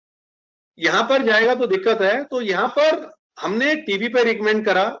अराउंड। यहां पर जाएगा तो दिक्कत है। तो यहां पर हमने टीवी पे रिकमेंड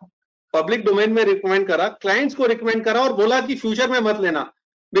करा, पब्लिक डोमेन में रिकमेंड करा, क्लाइंट्स को रिकमेंड करा और बोला कि फ्यूचर में मत लेना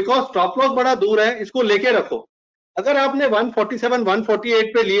बिकॉज स्टॉप लॉस बड़ा दूर है, इसको लेके रखो। अगर आपने 147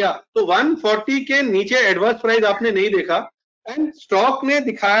 148 पे लिया तो 140 के नीचे एडवर्स प्राइस आपने नहीं देखा एंड स्टॉक ने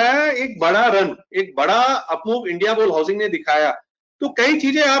दिखाया एक बड़ा रन, एक बड़ा अपमूव इंडिया बुल हाउसिंग ने दिखाया। तो कई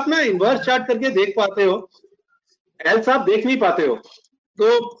चीजें आप ना इन्वर्स चार्ट करके देख पाते हो, एल्स आप देख नहीं पाते हो।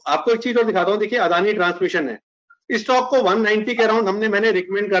 तो आपको एक चीज और दिखाता हूँ। देखिए अदानी ट्रांसमिशन है, इस स्टॉक को 190 के अराउंड मैंने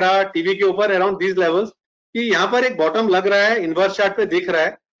रिकमेंड करा टीवी के ऊपर अराउंड दीज लेवल्स कि यहाँ पर एक बॉटम लग रहा है, इन्वर्स चार्ट पे दिख रहा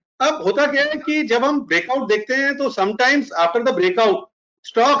है। अब होता क्या है कि जब हम ब्रेकआउट देखते हैं तो sometimes after the breakout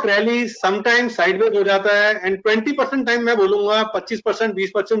stock rally sometimes sideways हो जाता है एंड 20% टाइम मैं बोलूंगा 25%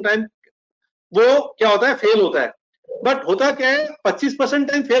 20% टाइम वो क्या होता है, फेल होता है। बट होता क्या है 25%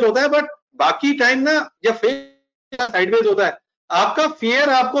 टाइम फेल होता है, बट बाकी टाइम ना जब फेल साइडवेज होता है आपका फियर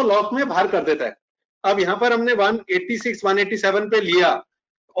आपको लॉस में बाहर कर देता है। अब यहां पर हमने 186 187 पे लिया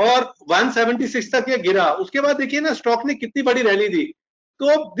और 176 तक ये गिरा, उसके बाद देखिए ना स्टॉक ने कितनी बड़ी रैली दी।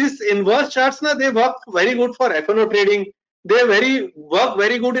 तो दिस इनवर्स चार्ट्स ना they work very good for FNO trading, they work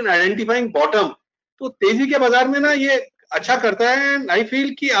very good in identifying bottom. तो तेजी के बाजार में ना ये अच्छा करता है एंड आई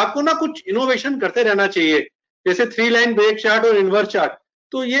फील कि आपको ना कुछ इनोवेशन करते रहना चाहिए, जैसे 3 लाइन ब्रेक चार्ट और इनवर्स चार्ट।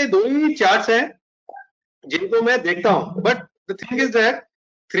 तो ये दो ही चार्ट्स हैं जिनको मैं देखता हूं। But the thing is that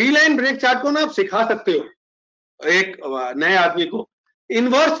 3 line break chart को ना आप सिखा सकते हो एक नए आदमी को,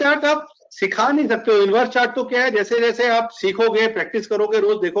 इनवर्स चार्ट आप सिखा नहीं सकते हो। इनवर्स चार्ट तो क्या है, जैसे जैसे आप सीखोगे, प्रैक्टिस करोगे,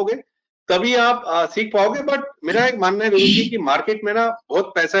 रोज देखोगे, तभी आप सीख पाओगे। बट मेरा एक मानना है विवेक जी कि मार्केट में ना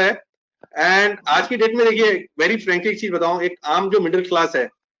बहुत पैसा है एंड आज की डेट में देखिए वेरी फ्रेंकली एक चीज बताऊं, एक आम जो मिडिल क्लास है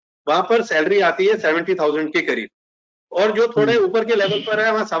वहां पर सैलरी आती है 70,000 के करीब, और जो थोड़े ऊपर के लेवल पर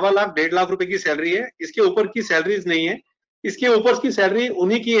है वहां 1.25 लाख 1.5 लाख रुपए की सैलरी है। इसके ऊपर की सैलरीज नहीं है, इसके ऊपर की सैलरी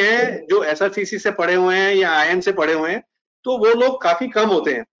उन्हीं की है जो एसआरसीसी से पढ़े हुए हैं या आईआईएम से पढ़े हुए हैं, तो वो लोग काफी कम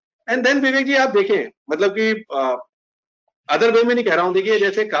होते हैं। एंड देन विवेक जी आप देखें, मतलब कि अदर वे में नहीं कह रहा हूं, देखिए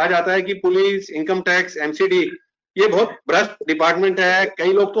जैसे कहा जाता है कि पुलिस, इनकम टैक्स, एमसीडी ये बहुत भ्रष्ट डिपार्टमेंट है,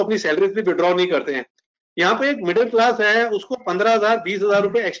 कई लोग तो अपनी सैलरीज भी विड्रॉ नहीं करते हैं। यहाँ पे एक मिडिल क्लास है, उसको 15,000 20,000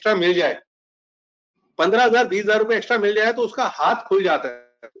 रुपए एक्स्ट्रा मिल जाए, 15,000 20,000 रुपए एक्स्ट्रा मिल जाए तो उसका हाथ खुल जाता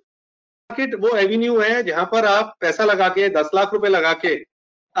है। मार्केट वो एवेन्यू है जहां पर आप पैसा लगा के 10 लाख रुपए लगा के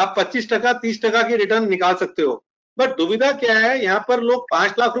आप 25% 30% की रिटर्न निकाल सकते हो। बट दुविधा क्या है, यहाँ पर लोग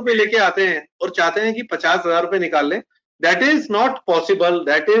 5 लाख रुपए लेके आते हैं और चाहते हैं कि 50,000 रुपए निकाल लें। That is not possible,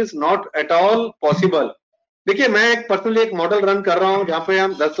 that is not at all possible. देखिए मैं एक पर्सनली एक मॉडल रन कर रहा हूं जहां पे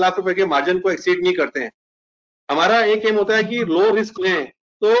हम 10 लाख रुपए के मार्जिन को एक्सीड नहीं करते हैं। हमारा एक एम होता है कि लो रिस्क लें,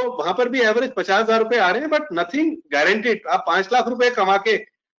 तो वहां पर भी एवरेज 50,000 रुपए आ रहे हैं, बट नथिंग गारंटीड। आप 5 लाख रुपए कमा के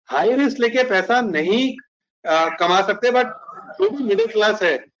हाई रिस्क लेके पैसा नहीं कमा सकते। बट जो भी मिडिल क्लास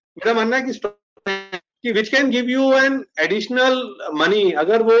है, मेरा मानना है कि which can give you an additional money,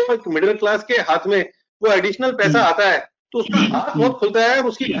 अगर वो एक मिडिल क्लास के हाथ में वो एडिशनल पैसा आता है तो उसका हाथ बहुत खुलता है,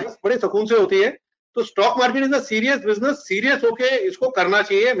 उसकी लाइफ बड़े सुकून से होती है। तो stock market is a serious business, serious होके इसको करना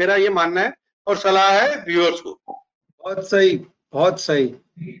चाहिए, मेरा ये मानना है और सलाह है व्यूअर्स को। बहुत सही, बहुत सही।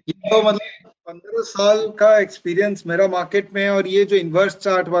 ये तो मतलब 15 साल का एक्सपीरियंस मेरा मार्केट में, और ये जो इन्वर्स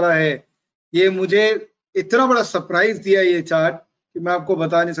चार्ट वाला है ये मुझे इतना बड़ा सरप्राइज दिया ये चार्ट कि मैं आपको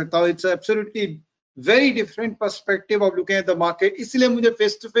बता नहीं सकता हूँ। It's absolutely very different perspective of looking at the market. इसलिए मुझे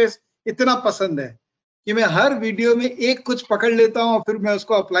फेस टू फेस इतना पसंद है कि मैं हर वीडियो में एक कुछ पकड़ लेता हूँ और फिर मैं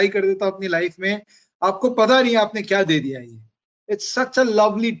उसको अप्लाई कर देता हूँ अपनी लाइफ में। आपको पता नहीं आपने क्या दे दिया। ये it's such a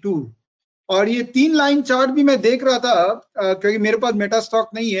lovely tool. और ये 3 लाइन चार्ट भी मैं देख रहा था क्योंकि मेरे पास मेटा स्टॉक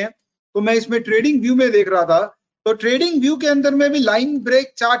नहीं है, तो मैं इसमें ट्रेडिंग व्यू में देख रहा था। तो ट्रेडिंग व्यू के अंदर में भी लाइन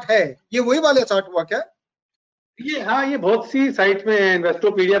ब्रेक चार्ट है, ये वही वाला चार्ट हुआ क्या? ये हाँ, ये बहुत सी साइट्स में है,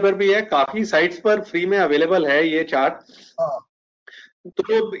 इन्वेस्टोपीडिया पर भी है, काफी साइट्स पर फ्री में अवेलेबल है ये चार्ट। हाँ।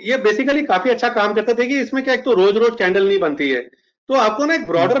 तो ये बेसिकली काफी अच्छा काम करता है। देखिए इसमें क्या, एक तो रोज रोज कैंडल नहीं बनती है, तो आपको ना एक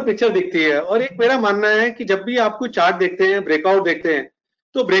ब्रॉडर पिक्चर दिखती है। और एक मेरा मानना है कि जब भी आप कोई चार्ट देखते हैं, ब्रेकआउट देखते हैं,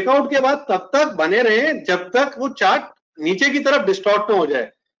 तो ब्रेकआउट के बाद तब तक बने रहे जब तक वो चार्ट नीचे की तरफ डिस्टॉर्ट ना हो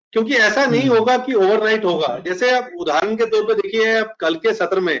जाए, क्योंकि ऐसा नहीं होगा कि ओवरनाइट होगा। जैसे आप उदाहरण के तौर पर देखिए, आप कल के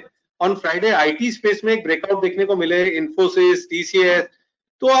सत्र में ऑन फ्राइडे आईटी स्पेस में एक ब्रेकआउट देखने को मिले, इन्फोसिस, टीसीएस।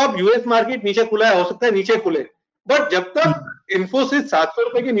 तो आप यूएस मार्केट नीचे खुला है, हो सकता है नीचे खुले, बट जब तक इन्फोसिस 700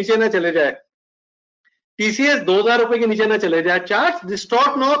 रुपए के नीचे ना चले जाए, टीसीएस 2000 रुपए के नीचे ना चले जाए, चार्ट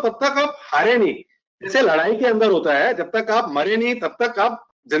डिस्टॉर्ट ना हो, तब तक आप हारे नहीं। जैसे लड़ाई के अंदर होता है, जब तक आप मरे नहीं तब तक आप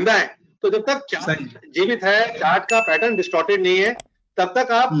जिंदा हैं। तो जब तक सही। चार्ट जीवित है, चार्ट का पैटर्न डिस्टॉर्टेड नहीं है, तब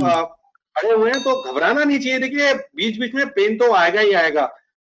तक आप खड़े हुए हैं। तो घबराना नहीं चाहिए। देखिए बीच बीच में पेन तो आएगा ही आएगा,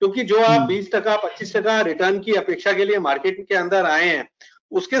 क्योंकि जो आप 20% 25% रिटर्न की अपेक्षा के लिए मार्केट के अंदर आए हैं,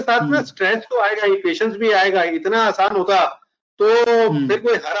 उसके साथ में स्ट्रेस तो आएगा ही, पेशेंस भी आएगा। इतना आसान होता तो फिर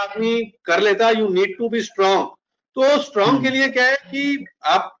कोई हर आदमी कर लेता। You need to be strong. तो स्ट्रांग के लिए क्या है कि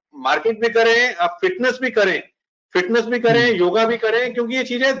आप मार्केट भी करें, आप फिटनेस भी करें, योगा भी करें, क्योंकि ये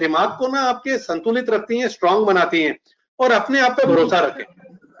चीजें दिमाग को ना आपके संतुलित रखती हैं, स्ट्रांग बनाती हैं, और अपने आप पे भरोसा रखें।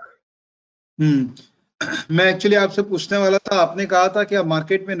 मैं एक्चुअली आपसे पूछने वाला था, आपने कहा था कि आप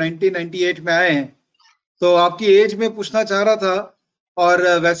मार्केट में 1998 में आए हैं, तो आपकी एज में पूछना चाह रहा था। और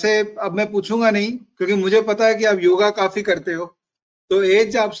वैसे अब मैं पूछूंगा नहीं, क्योंकि मुझे पता है कि आप योगा काफी करते हो, तो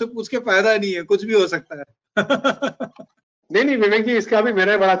एज आपसे पूछ के फायदा नहीं है, कुछ भी हो सकता है। नहीं विवेक जी, इसका भी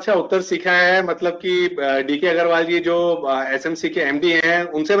मैंने बड़ा अच्छा उत्तर सीखा है। मतलब कि डीके अग्रवाल जी जो एसएमसी के एमडी हैं,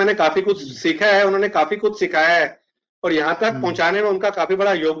 उनसे मैंने काफी कुछ सीखा है, उन्होंने काफी कुछ सिखाया है, और यहाँ तक पहुंचाने में उनका काफी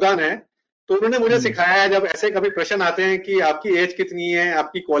बड़ा योगदान है। तो उन्होंने मुझे सिखाया है, जब ऐसे कभी प्रश्न आते हैं कि आपकी एज कितनी है,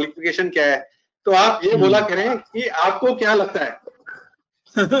 आपकी क्वालिफिकेशन क्या है, तो आप ये बोला करें कि आपको क्या लगता है।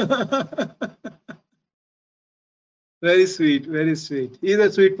 Very sweet, very sweet. He is a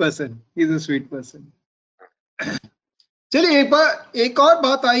sweet person, he is a sweet person. चलिए एक और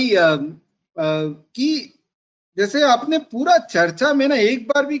बात आई कि जैसे आपने पूरा चर्चा में ना एक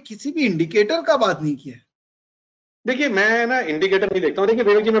बार भी किसी भी इंडिकेटर का बात नहीं किया। देखिए मैं ना इंडिकेटर नहीं देखता हूँ। देखिए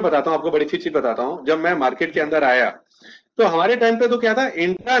विवेक जी, मैं बताता हूँ आपको, बड़ी अच्छी चीज बताता हूँ। जब मैं मार्केट के अंदर आया, तो हमारे टाइम पे तो क्या था,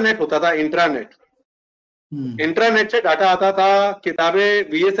 इंट्रानेट होता था। इंट्रानेट से डाटा आता था, किताबें,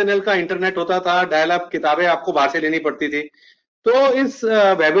 बीएसएनएल का इंटरनेट होता था, डायल अप किताबें आपको बाहर से लेनी पड़ती थी। तो इस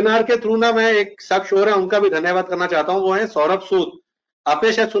वेबिनार के थ्रू ना मैं एक शख्स और है, उनका भी धन्यवाद करना चाहता हूँ। वो है सौरभ सूद।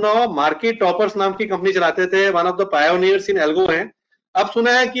 आपने शायद सुना हो, मार्केट टॉपर्स नाम की कंपनी चलाते थे, one of the pioneers in algo हैं। अब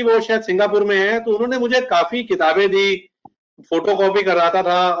सुना है कि वो शायद सिंगापुर में है। तो उन्होंने मुझे काफी किताबें दी, फोटो कॉपी कराता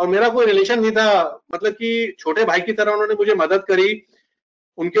था, और मेरा कोई रिलेशन नहीं था, मतलब कि छोटे भाई की तरह उन्होंने मुझे मदद करी।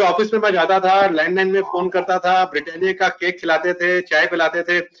 उनके ऑफिस में मैं जाता था, लैंडलाइन में फोन करता था, ब्रिटानिया का केक खिलाते थे, चाय पिलाते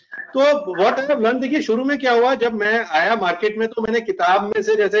थे। तो व्हाट आई हैव लर्न, देखिए शुरू में क्या हुआ, जब मैं आया मार्केट में, तो मैंने किताब में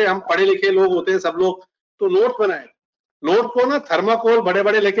से, जैसे हम पढ़े लिखे लोग होते हैं सब लोग, तो नोट्स बनाए। नोट को ना थर्माकोल बड़े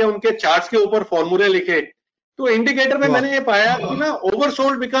बड़े लेके उनके चार्ट्स के ऊपर फॉर्मूले लिखे। तो इंडिकेटर में मैंने ये पाया कि ना,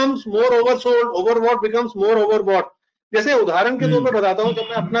 oversold becomes more oversold, overbought becomes more overbought. जैसे उदाहरण के तौर पर बताता हूँ, जब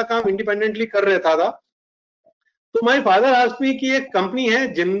मैं अपना काम इंडिपेंडेंटली कर रहता था, तो माय फादर आस्क्ड मी कि एक कंपनी है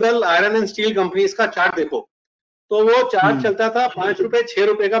Jindal iron and steel company, इसका चार्ट देखो। तो वो चार्ट चलता था 5 रुपए 6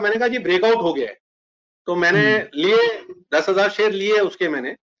 रुपए का। मैंने कहा जी ब्रेकआउट हो गया है। तो मैंने लिए 10,000 शेयर लिए उसके,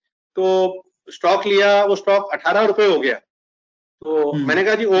 मैंने तो स्टॉक लिया, वो स्टॉक 18 रुपए हो गया। तो मैंने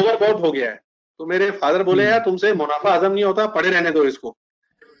कहा जी ओवरबॉट हो गया है। तो मेरे फादर बोले, यार तुमसे मुनाफा हजम नहीं होता, पड़े रहने दो इसको।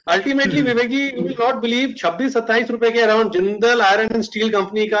 Ultimately Vivek ji, you will not believe, 26-27 रुपए के around Jindal iron and steel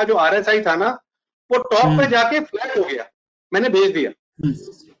company का जो आरएसआई था ना, वो टॉप पे जाके फ्लैट हो गया। मैंने बेच दिया।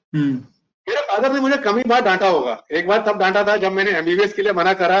 मेरे फादर ने मुझे कम ही बार डांटा होगा। एक बार तब डांटा था जब मैंने एमबीबीएस के लिए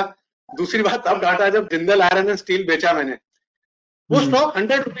मना करा, दूसरी बार तब डांटा जब जिंदल आयरन एंड स्टील बेचा मैंने। वो स्टॉक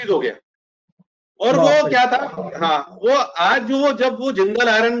 100 रुपीज हो गया। और वो क्या था, हाँ, वो आज जो, जब वो जिंदल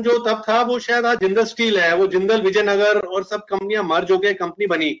आयरन जो तब था, वो शायद आज जिंदल स्टील है। वो जिंदल विजयनगर और सब कंपनियां मर्ज होकर कंपनी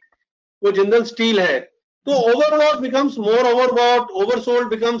बनी, वो जिंदल स्टील है। तो overbought becomes more overbought, oversold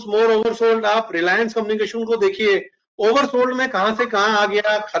becomes more oversold. आप रिलायंस कम्युनिकेशन को देखिए, ओवरसोल्ड में कहां से कहां आ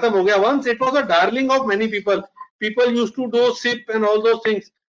गया, खत्म हो गया। Once it was a darling of many people used to do SIP and all those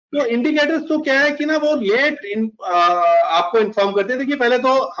things. तो इंडिकेटर्स तो क्या है कि ना, वो आपको इन्फॉर्म करते हैं। देखिए पहले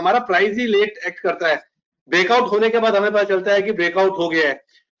तो हमारा प्राइस ही लेट एक्ट करता है, ब्रेकआउट होने के बाद हमें पता चलता है कि ब्रेकआउट हो गया है।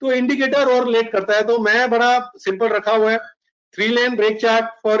 तो इंडिकेटर और लेट करता है। तो मैं बड़ा सिंपल रखा हुआ है, 3 line break chart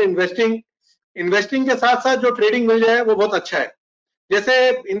for investing. Investing के साथ साथ जो ट्रेडिंग मिल जाए वो बहुत अच्छा है। जैसे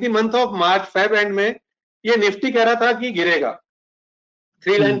in the month of March, Feb end में ये निफ्टी कह रहा था कि गिरेगा,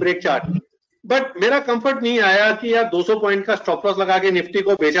 3 लाइन ब्रेक चार्ट। बट मेरा कंफर्ट नहीं आया कि यार 200 पॉइंट का स्टॉप लॉस लगा के निफ्टी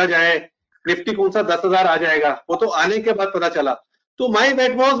को बेचा जाए। निफ्टी कौन सा 10,000 आ जाएगा, वो तो आने के बाद पता चला। तो my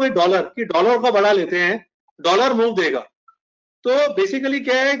bet was with dollar, कि डॉलर को बढ़ा लेते हैं, डॉलर मूव देगा। तो बेसिकली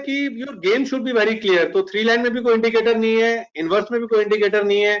क्या है कि your game should be very clear. तो 3 लाइन में भी कोई इंडिकेटर नहीं है, इनवर्स में भी कोई इंडिकेटर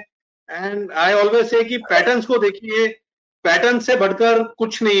नहीं है। एंड आई ऑलवेज से कि पैटर्न्स को देखिए, पैटर्न से बढ़कर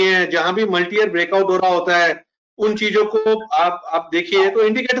कुछ नहीं है। जहां भी मल्टी ईयर ब्रेकआउट हो रहा होता है, उन चीजों को आप देखिए। तो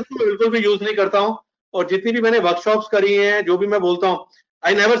इंडिकेटर्स को मैं बिल्कुल भी यूज नहीं करता हूं, और जितनी भी मैंने वर्कशॉप्स करी हैं, जो भी मैं बोलता हूं,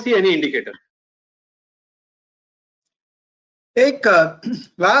 I never see any indicator. एक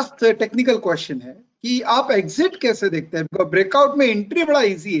लास्ट टेक्निकल क्वेश्चन है कि आप एग्जिट कैसे देखते हैं? ब्रेकआउट में एंट्री बड़ा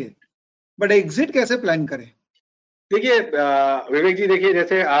इजी है, बट एग्जिट कैसे प्लान करें? देखिए विवेक जी, देखिए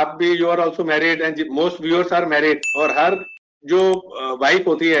जैसे आप भी, you are also married and most viewers are married, और हर जो वाइफ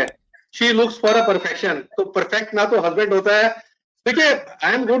होती है, she looks for a perfection. तो परफेक्ट ना तो हस्बैंड होता है। देखिए,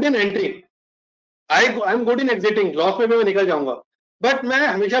 I am good in entry, I am good in exiting, loss में भी मैं निकल जाऊंगा, बट मैं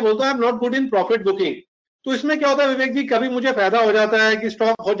हमेशा बोलता हूँ I am not good in profit booking. तो इसमें क्या होता है विवेक जी, कभी मुझे फायदा हो जाता है कि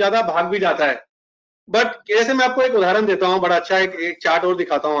स्टॉक बहुत ज्यादा भाग भी जाता है, बट जैसे मैं आपको एक उदाहरण देता हूँ, बड़ा अच्छा एक चार्ट और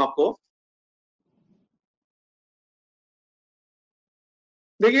दिखाता हूँ आपको।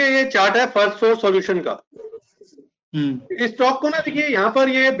 देखिए ये चार्ट है फर्स्ट सोर्स सॉल्यूशन का। इस स्टॉक को ना, देखिए यहाँ पर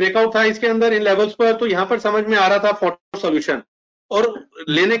ये ब्रेकआउट था इसके अंदर इन लेवल्स पर, तो यहाँ पर समझ में आ रहा था फोर्ट सॉल्यूशन। और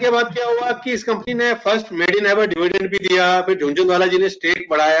लेने के बाद क्या हुआ कि इस कंपनी ने first made in ever dividend भी दिया, फिर झुनझुनवाला जी ने स्टेक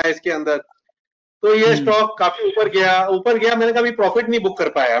बढ़ाया इसके अंदर, तो ये स्टॉक काफी ऊपर गया। मैंने कभी प्रॉफिट नहीं बुक कर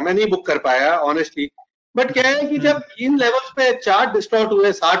पाया, मैं नहीं बुक कर पाया ऑनेस्टली। बट क्या है कि जब इन लेवल्स पे चार्ट डिस्टॉर्ट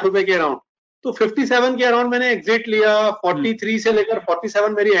हुए 60 रुपए के अराउंड, तो 57 के अराउंड मैंने एग्जिट लिया। 43 से लेकर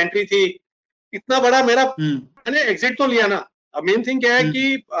 47 मेरी एंट्री थी। इतना बड़ा मेरा, मैंने एग्जिट तो लिया ना। अब मेन थिंग क्या है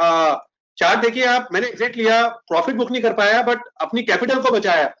कि चार्ट देखिए आप, मैंने एग्जिट लिया, प्रॉफिट बुक नहीं कर पाया, बट अपनी कैपिटल को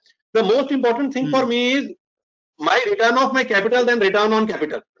बचाया। The most important thing for me is my return of my capital then return on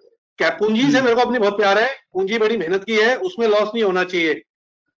capital. क्या पूंजी से मेरे को अपनी बहुत प्यार है, पूंजी बड़ी मेहनत की है, उसमें लॉस नहीं होना चाहिए।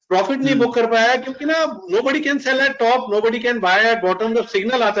 प्रॉफिट नहीं बुक कर पाया क्योंकि ना, nobody can sell eight top, nobody can by at bottom. जब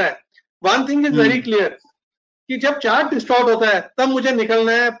सिग्नल आता है, one thing is very clear कि जब चार्ट डिस्टॉर्ट होता है तब मुझे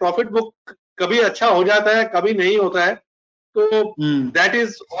निकलना है। प्रॉफिट बुक कभी अच्छा हो जाता है, कभी नहीं होता है, तो that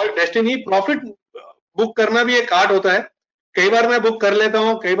is all destiny. Profit book करना भी एक आर्ट होता है। कई बार मैं बुक कर लेता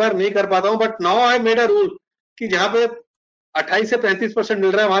हूँ, कई बार नहीं कर पाता हूँ, but now I made a rule कि जहां पे 28 से 35%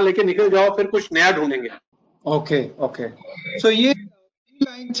 मिल रहा है वहां लेके निकल जाओ, फिर कुछ नया ढूंढेंगे। Okay okay. सो ये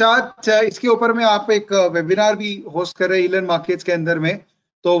लाइन चार्ट, इसके ऊपर में आप एक वेबिनार भी होस्ट कर रहे हैं इलन मार्केट्स के अंदर में,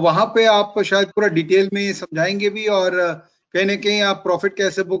 तो वहां पे आप शायद पूरा डिटेल में समझाएंगे भी, और कहीं ना कहीं आप प्रॉफिट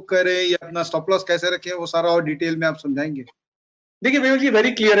कैसे बुक करें या अपना स्टॉप लॉस कैसे रखें, वो सारा और डिटेल में आप समझाएंगे। देखिए विवेक जी,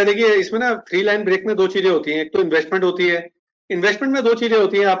 वेरी क्लियर है। देखिए इसमें ना 3 लाइन ब्रेक में 2 चीजें होती हैं। एक तो इन्वेस्टमेंट होती है, इन्वेस्टमेंट में 2 चीजें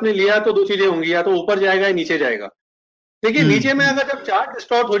होती हैं। आपने लिया तो 2 चीजें होंगी, या तो ऊपर जाएगा या नीचे जाएगा। देखिए नीचे में अगर जब चार्ट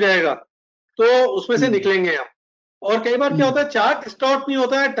डिस्टॉर्ट हो जाएगा तो उसमें से निकलेंगे हम। और कई बार क्या होता है, चार्ट डिस्टॉर्ट नहीं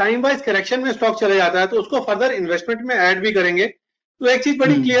होता है, टाइम वाइज करेक्शन में स्टॉक चले जाता है, तो उसको फर्दर इन्वेस्टमेंट में ऐड भी करेंगे। तो एक चीज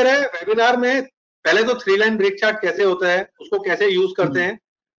बड़ी क्लियर है वेबिनार में, पहले तो 3 लाइन ब्रेक चार्ट कैसे होता है, उसको कैसे यूज करते हैं,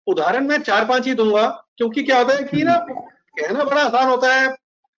 उदाहरण मैं 4-5 ही दूंगा। क्योंकि क्या होता है कि ना, कहना बड़ा आसान होता है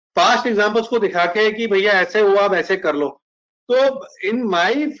पास्ट एग्जांपल्स को दिखा के कि भैया ऐसे हुआ, अब ऐसे कर लो। तो इन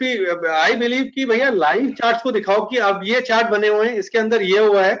माई आई बिलीव कि भैया लाइव चार्ट्स को दिखाओ कि अब ये चार्ट बने हुए हैं, इसके अंदर ये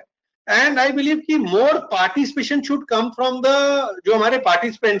हुआ है। एंड आई बिलीव कि more participation should come from the, जो हमारे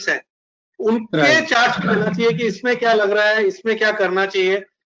पार्टिसिपेंट्स हैं, उनके चार्ट्स करना चाहिए कि इसमें क्या लग रहा है, इसमें क्या करना चाहिए।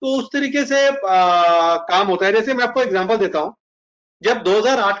 तो उस तरीके से काम होता है। जैसे मैं आपको एग्जांपल देता हूं, जब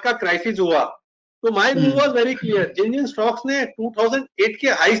 2008 का क्राइसिस हुआ, तो my rule was very clear. Jin Jin stocks ने 2008 के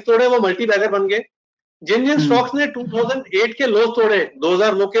हाईस तोड़े वो मल्टी बैगर बन गए, जिन जिन स्टॉक्स ने 2008 के लोस तोड़े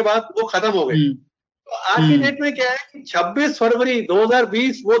 2009 के बाद, वो खत्म हो गए। तो आज की डेट में क्या है कि 26 फरवरी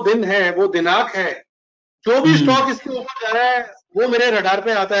 2020 वो दिन है, वो दिनांक है। जो भी स्टॉक इसके ऊपर जा रहा है वो मेरे रडार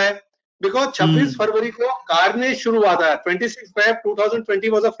पे आता है, बिकॉज 26 फरवरी को कार्नेज शुरू हुआ था। 26 Feb 2020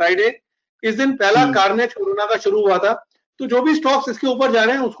 वाज अ फ्राइडे। इस दिन पहला कार्नेज कोरोना का शुरू हुआ था। तो जो भी स्टॉक्स इसके ऊपर जा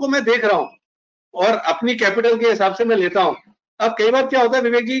रहे हैं उसको मैं देख रहा हूँ और अपनी कैपिटल के हिसाब से मैं लेता हूँ। अब कई बार क्या होता है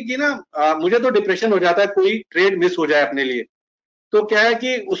विवेक जी की ना, मुझे तो डिप्रेशन हो जाता है कोई ट्रेड मिस हो जाए अपने लिए। तो क्या है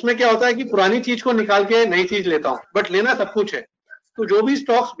कि उसमें क्या होता है कि पुरानी चीज को निकाल के नई चीज लेता हूँ, बट लेना सब कुछ है। तो जो भी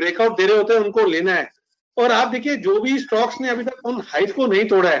स्टॉक्स ब्रेकआउट दे रहे होते हैं उनको लेना है। और आप देखिए जो भी स्टॉक्स ने अभी तक उन हाइट को नहीं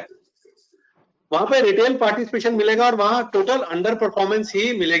तोड़ा है, वहां पे रिटेल पार्टिसिपेशन मिलेगा और वहां टोटल अंडर परफॉर्मेंस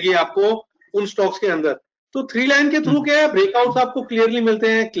ही मिलेगी आपको उन स्टॉक्स के अंदर। तो 3 लाइन के थ्रू क्या है, ब्रेकआउट्स आपको क्लियरली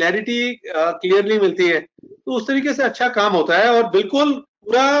मिलते हैं, क्लैरिटी क्लियरली मिलती है। तो उस तरीके से अच्छा काम होता है। और बिल्कुल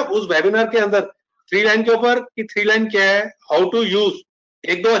पूरा उस वेबिनार के अंदर 3 लाइन के ऊपर कि 3 लाइन क्या है, हाउ टू यूज,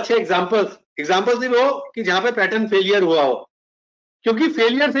 एक दो अच्छे एग्जाम्पल्स भी हो कि जहां पे पैटर्न फेलियर हुआ हो, क्योंकि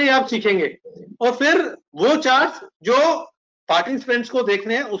फेलियर से ही आप सीखेंगे। और फिर वो चार्ट जो पार्टिसिपेंट्स को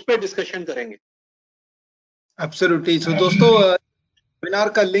देखने हैं उस पर डिस्कशन करेंगे। एब्सोल्युटली। सो दोस्तों, वेबिनार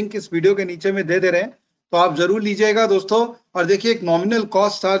का लिंक इस वीडियो के नीचे में दे दे रहे हैं, तो आप जरूर लीजिएगा दोस्तों। और देखिए एक नॉमिनल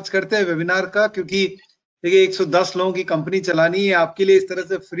कॉस्ट चार्ज करते हैं वेबिनार का, क्योंकि देखिए 110 लोगों की कंपनी चलानी है, आपके लिए इस तरह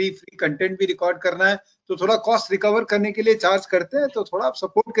से फ्री कंटेंट भी रिकॉर्ड करना है, तो थोड़ा कॉस्ट रिकवर करने के लिए चार्ज करते हैं। तो थोड़ा आप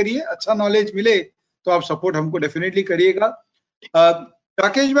सपोर्ट करिए, अच्छा नॉलेज मिले तो आप सपोर्ट हमको डेफिनेटली करिएगा।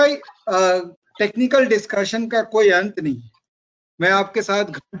 राकेश भाई, टेक्निकल डिस्कशन का कोई अंत नहीं है, मैं आपके साथ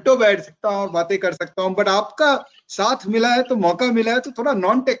घंटों बैठ सकता हूँ और बातें कर सकता हूँ, बट आपका साथ मिला है तो मौका मिला है तो थोड़ा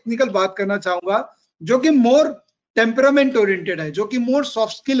नॉन टेक्निकल बात करना चाहूंगा, जो कि मोर टेम्परामेंट ओरिएंटेड है, जो कि मोर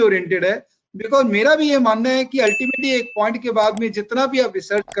सॉफ्ट स्किल ओरिएंटेड है। बिकॉज मेरा भी ये मानना है कि अल्टीमेटली एक पॉइंट के बाद में जितना भी आप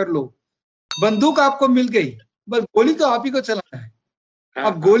रिसर्च कर लो, बंदूक आपको मिल गई, बस गोली तो आप ही को चलाना है। हाँ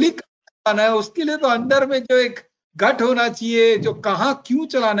अब हाँ। गोली कहाँ चलाना है उसके लिए तो अंदर में जो एक गट होना चाहिए, जो कहाँ क्यों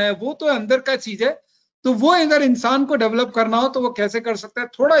चलाना है वो तो अंदर का चीज है। तो वो अगर इंसान को डेवलप करना हो तो वो कैसे कर सकता है,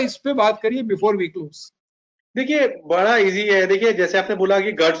 थोड़ा इस पे बात करिए बिफोर वी क्लोज। देखिए बड़ा इजी है। देखिए जैसे आपने बोला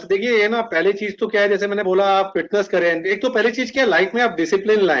कि गट्स, देखिए ये ना पहली चीज तो क्या है, जैसे मैंने बोला आप फिटनेस करें। एक तो पहली चीज क्या है, लाइफ में आप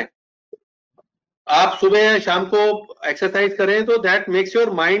डिसिप्लिन लाएं। आप सुबह या शाम को एक्सरसाइज करें तो that makes your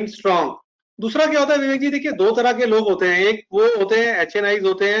mind strong. दूसरा क्या होता है विवेक जी, देखिए दो तरह के लोग होते हैं। एक वो होते हैं एचएनआईज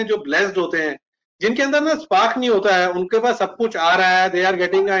होते हैं जो ब्लेस्ड होते हैं, जिनके अंदर ना स्पार्क नहीं होता है, उनके पास सब कुछ आ रहा है, they are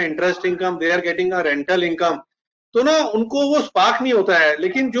getting a interest income, they are getting a rental income, तो ना उनको वो स्पार्क नहीं होता है।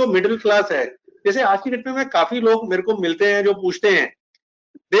 लेकिन जो मिडिल क्लास है, जैसे आज की डेट में मैं काफी लोग मेरे को मिलते हैं जो पूछते हैं,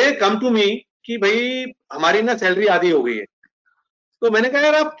 दे कम टू मी कि भाई हमारी ना सैलरी आधी हो गई है। तो मैंने कहा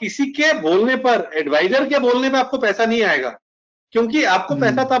यार आप किसी के बोलने पर, एडवाइजर के बोलने पे आपको पैसा नहीं आएगा, क्योंकि आपको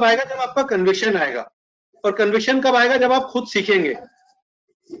पैसा तब आएगा जब आपका कन्विक्शन आएगा। और कन्विक्शन कब आएगा, जब आप खुद सीखेंगे।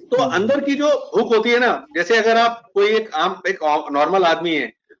 तो अंदर की जो भूख होती है ना, जैसे अगर आप कोई एक नॉर्मल आदमी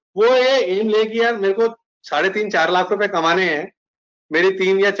है, वो ये एम ले कि यार मेरे को 3.5-4 लाख रुपए कमाने हैं, मेरी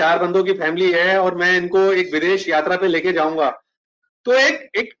 3 या 4 बंदों की फैमिली है और मैं इनको एक विदेश यात्रा पे लेके जाऊंगा, तो एक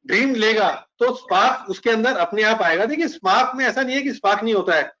एक ड्रीम लेगा, तो स्पार्क उसके अंदर अपने आप आएगा। देखिए स्पार्क में ऐसा नहीं है कि स्पार्क नहीं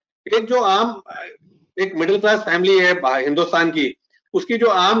होता है। एक जो आम एक मिडिल क्लास फैमिली है हिंदुस्तान की, उसकी जो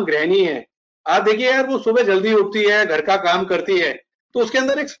आम गृहिणी है, आप देखिए यार वो सुबह जल्दी उठती है, घर का काम करती है, तो उसके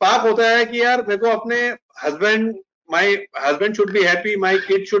अंदर एक स्पार्क होता है कि यार मेरे को अपने husband, my husband should be happy, my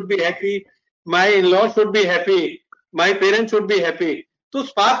kid should be happy, my in law should be happy, my parents should be happy. तो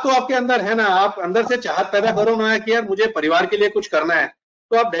स्पार्क तो आपके अंदर है ना, आप अंदर से चाहत पैदा करो ना कि यार मुझे परिवार के लिए कुछ करना है,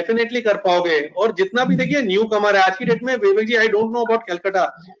 तो आप डेफिनेटली कर पाओगे। और जितना भी देखिए न्यू कमर है आज की डेट में, Vivek ji I don't know about Calcutta,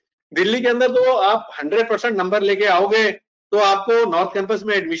 Delhi के अंदर तो आप 100% नंबर लेके आओगे तो आपको नॉर्थ कैंपस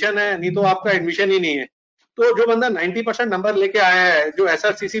में एडमिशन है, नहीं तो आपका एडमिशन ही नहीं है। तो जो बंदा 90% नंबर लेके आया है, जो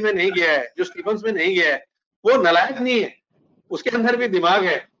एसआरसीसी में नहीं गया है, जो स्टीफंस में नहीं गया है, वो नालायक नहीं है, उसके अंदर भी दिमाग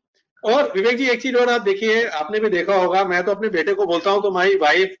है। और विवेक जी एक चीज और आप देखिए, आपने भी देखा होगा, मैं तो अपने बेटे को बोलता हूँ तो माई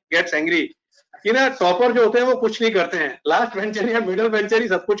वाइफ गेट्स एंग्री कि ना टॉपर जो होते हैं वो कुछ नहीं करते हैं, लास्ट वेंचर या मिडिल वेंचर ही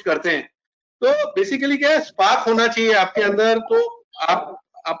सब कुछ करते हैं। तो बेसिकली क्या है, स्पार्क होना चाहिए आपके अंदर। तो आप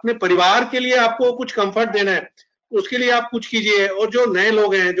अपने परिवार के लिए आपको कुछ कंफर्ट देना है, उसके लिए आप कुछ कीजिए। और जो नए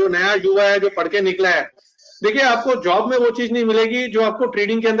लोग हैं, जो नया युवा है, जो पढ़ के निकला है, देखिए आपको जॉब में वो चीज नहीं मिलेगी जो आपको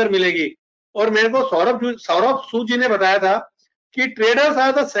ट्रेडिंग के अंदर मिलेगी। और मेरे को सौरभ सूद जी ने बताया था कि traders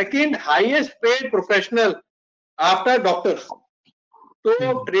are the second highest paid professional after doctors.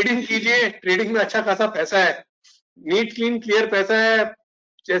 तो ट्रेडिंग कीजिए, ट्रेडिंग में अच्छा खासा पैसा है, नीट क्लीन क्लियर पैसा है।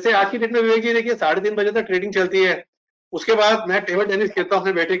 जैसे आज की डेट में विवेक जी देखिए 3:30 बजे तक ट्रेडिंग चलती है, उसके बाद मैं टेबल टेनिस खेलता हूँ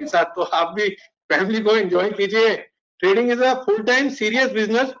अपने बेटे के साथ। तो आप भी फैमिली को एंजॉय कीजिए। Trading is a full time serious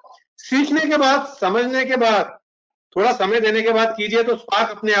business. सीखने के बाद, समझने के बाद, थोड़ा समय देने के बाद कीजिए तो स्पार्क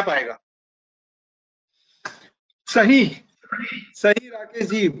अपने आप आएगा। सही सही राकेश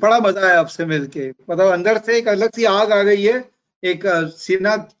जी, बड़ा मजा आया आपसे मिलके, मतलब अंदर से एक अलग सी आग आ गई है, एक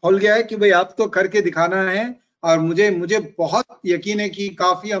सीना खोल गया है कि भाई आपको करके दिखाना है। और मुझे मुझे बहुत यकीन है कि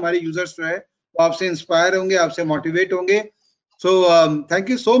काफी हमारे यूजर्स जो है वो आपसे इंस्पायर होंगे, आपसे मोटिवेट होंगे। So thank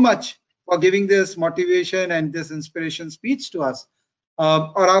you so much for giving this motivation and this inspiration speech to us.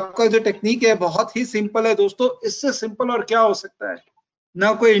 और आपका जो टेक्निक है बहुत ही सिंपल है दोस्तों, इससे सिंपल और क्या हो सकता है।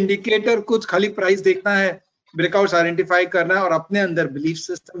 ना कोई इंडिकेटर, कुछ खाली प्राइस देखना है, ब्रेकआउट्स आइडेंटिफाई करना है और अपने अंदर बिलीफ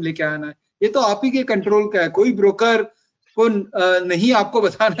सिस्टम लेके आना है। ये तो आप ही के कंट्रोल का है, कोई ब्रोकर को नहीं आपको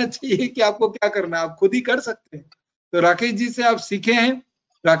बताना चाहिए कि आपको क्या करना है, आप खुद ही कर सकते हैं। तो राकेश जी से आप सीखे हैं,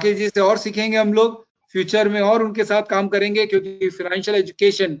 राकेश जी से और सीखेंगे हम लोग फ्यूचर में, और उनके साथ काम करेंगे, क्योंकि फाइनेंशियल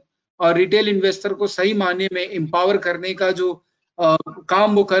एजुकेशन और रिटेल इन्वेस्टर को सही मायने में एम्पावर करने का जो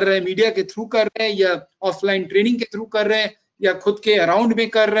काम वो कर रहे हैं, मीडिया के थ्रू कर रहे हैं या ऑफलाइन ट्रेनिंग के थ्रू कर रहे हैं या खुद के अराउंड में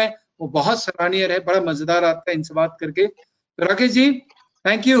कर रहे हैं, वो बहुत सराहनीय है। बड़ा मजेदार आता है इनसे बात करके। तो Rakesh ji,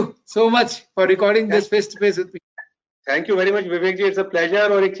 thank you so much for recording this face to face with me. Thank you very much Vivek ji, it's a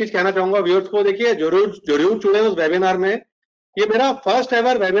pleasure. और एक चीज कहना चाहूंगा व्यूअर्स को, देखिए जरूर जरूर जुड़े उस वेबिनार में। ये मेरा फर्स्ट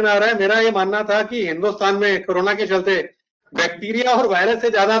एवर वेबिनार है। मेरा ये मानना था कि हिंदुस्तान में कोरोना के चलते बैक्टीरिया और वायरस से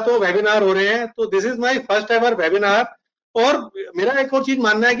ज्यादा तो वेबिनार हो रहे हैं, तो this is my first ever webinar. और मेरा एक और चीज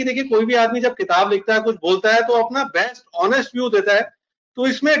मानना है कि देखिए कोई भी आदमी जब किताब लिखता है, कुछ बोलता है, तो अपना बेस्ट ऑनेस्ट व्यू देता है। तो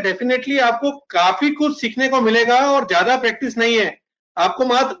इसमें डेफिनेटली आपको काफी कुछ सीखने को मिलेगा। और ज्यादा प्रैक्टिस नहीं है, आपको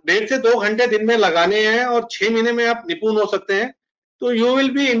मात्र 1.5 से 2 घंटे दिन में लगाने हैं और 6 महीने में आप निपुण हो सकते हैं। तो you will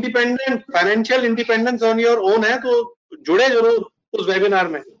be independent, financial independence on your own है, तो जुड़े जरूर उस वेबिनार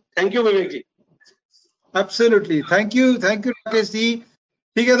में। Thank you Vivek ji. Absolutely, thank you Rakesh ji.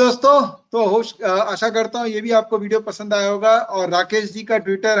 ठीक है दोस्तों, तो आशा करता हूँ ये भी आपको वीडियो पसंद आया होगा। और राकेश जी का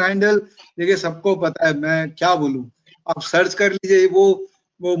ट्विटर हैंडल देखिए सबको पता है, मैं क्या बोलूं, आप सर्च कर लीजिए।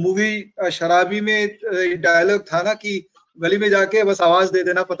 वो मूवी शराबी में डायलॉग था ना कि गली में जाके बस आवाज दे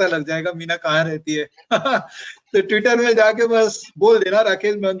देना, पता लग जाएगा मीना कहाँ रहती है। तो ट्विटर में जाके बस बोल देना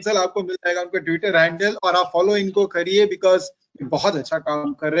राकेश बंसल, आपको मिल जाएगा उनका ट्विटर हैंडल, और आप फॉलो इनको करिए बिकॉज बहुत अच्छा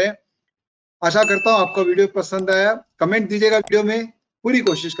काम कर रहे हैं। आशा करता हूँ आपको वीडियो पसंद आया। कमेंट दीजिएगा वीडियो में, पूरी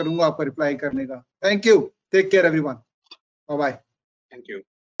कोशिश करूंगा आपको रिप्लाई करने का। Thank you, take care everyone, bye bye. Thank you.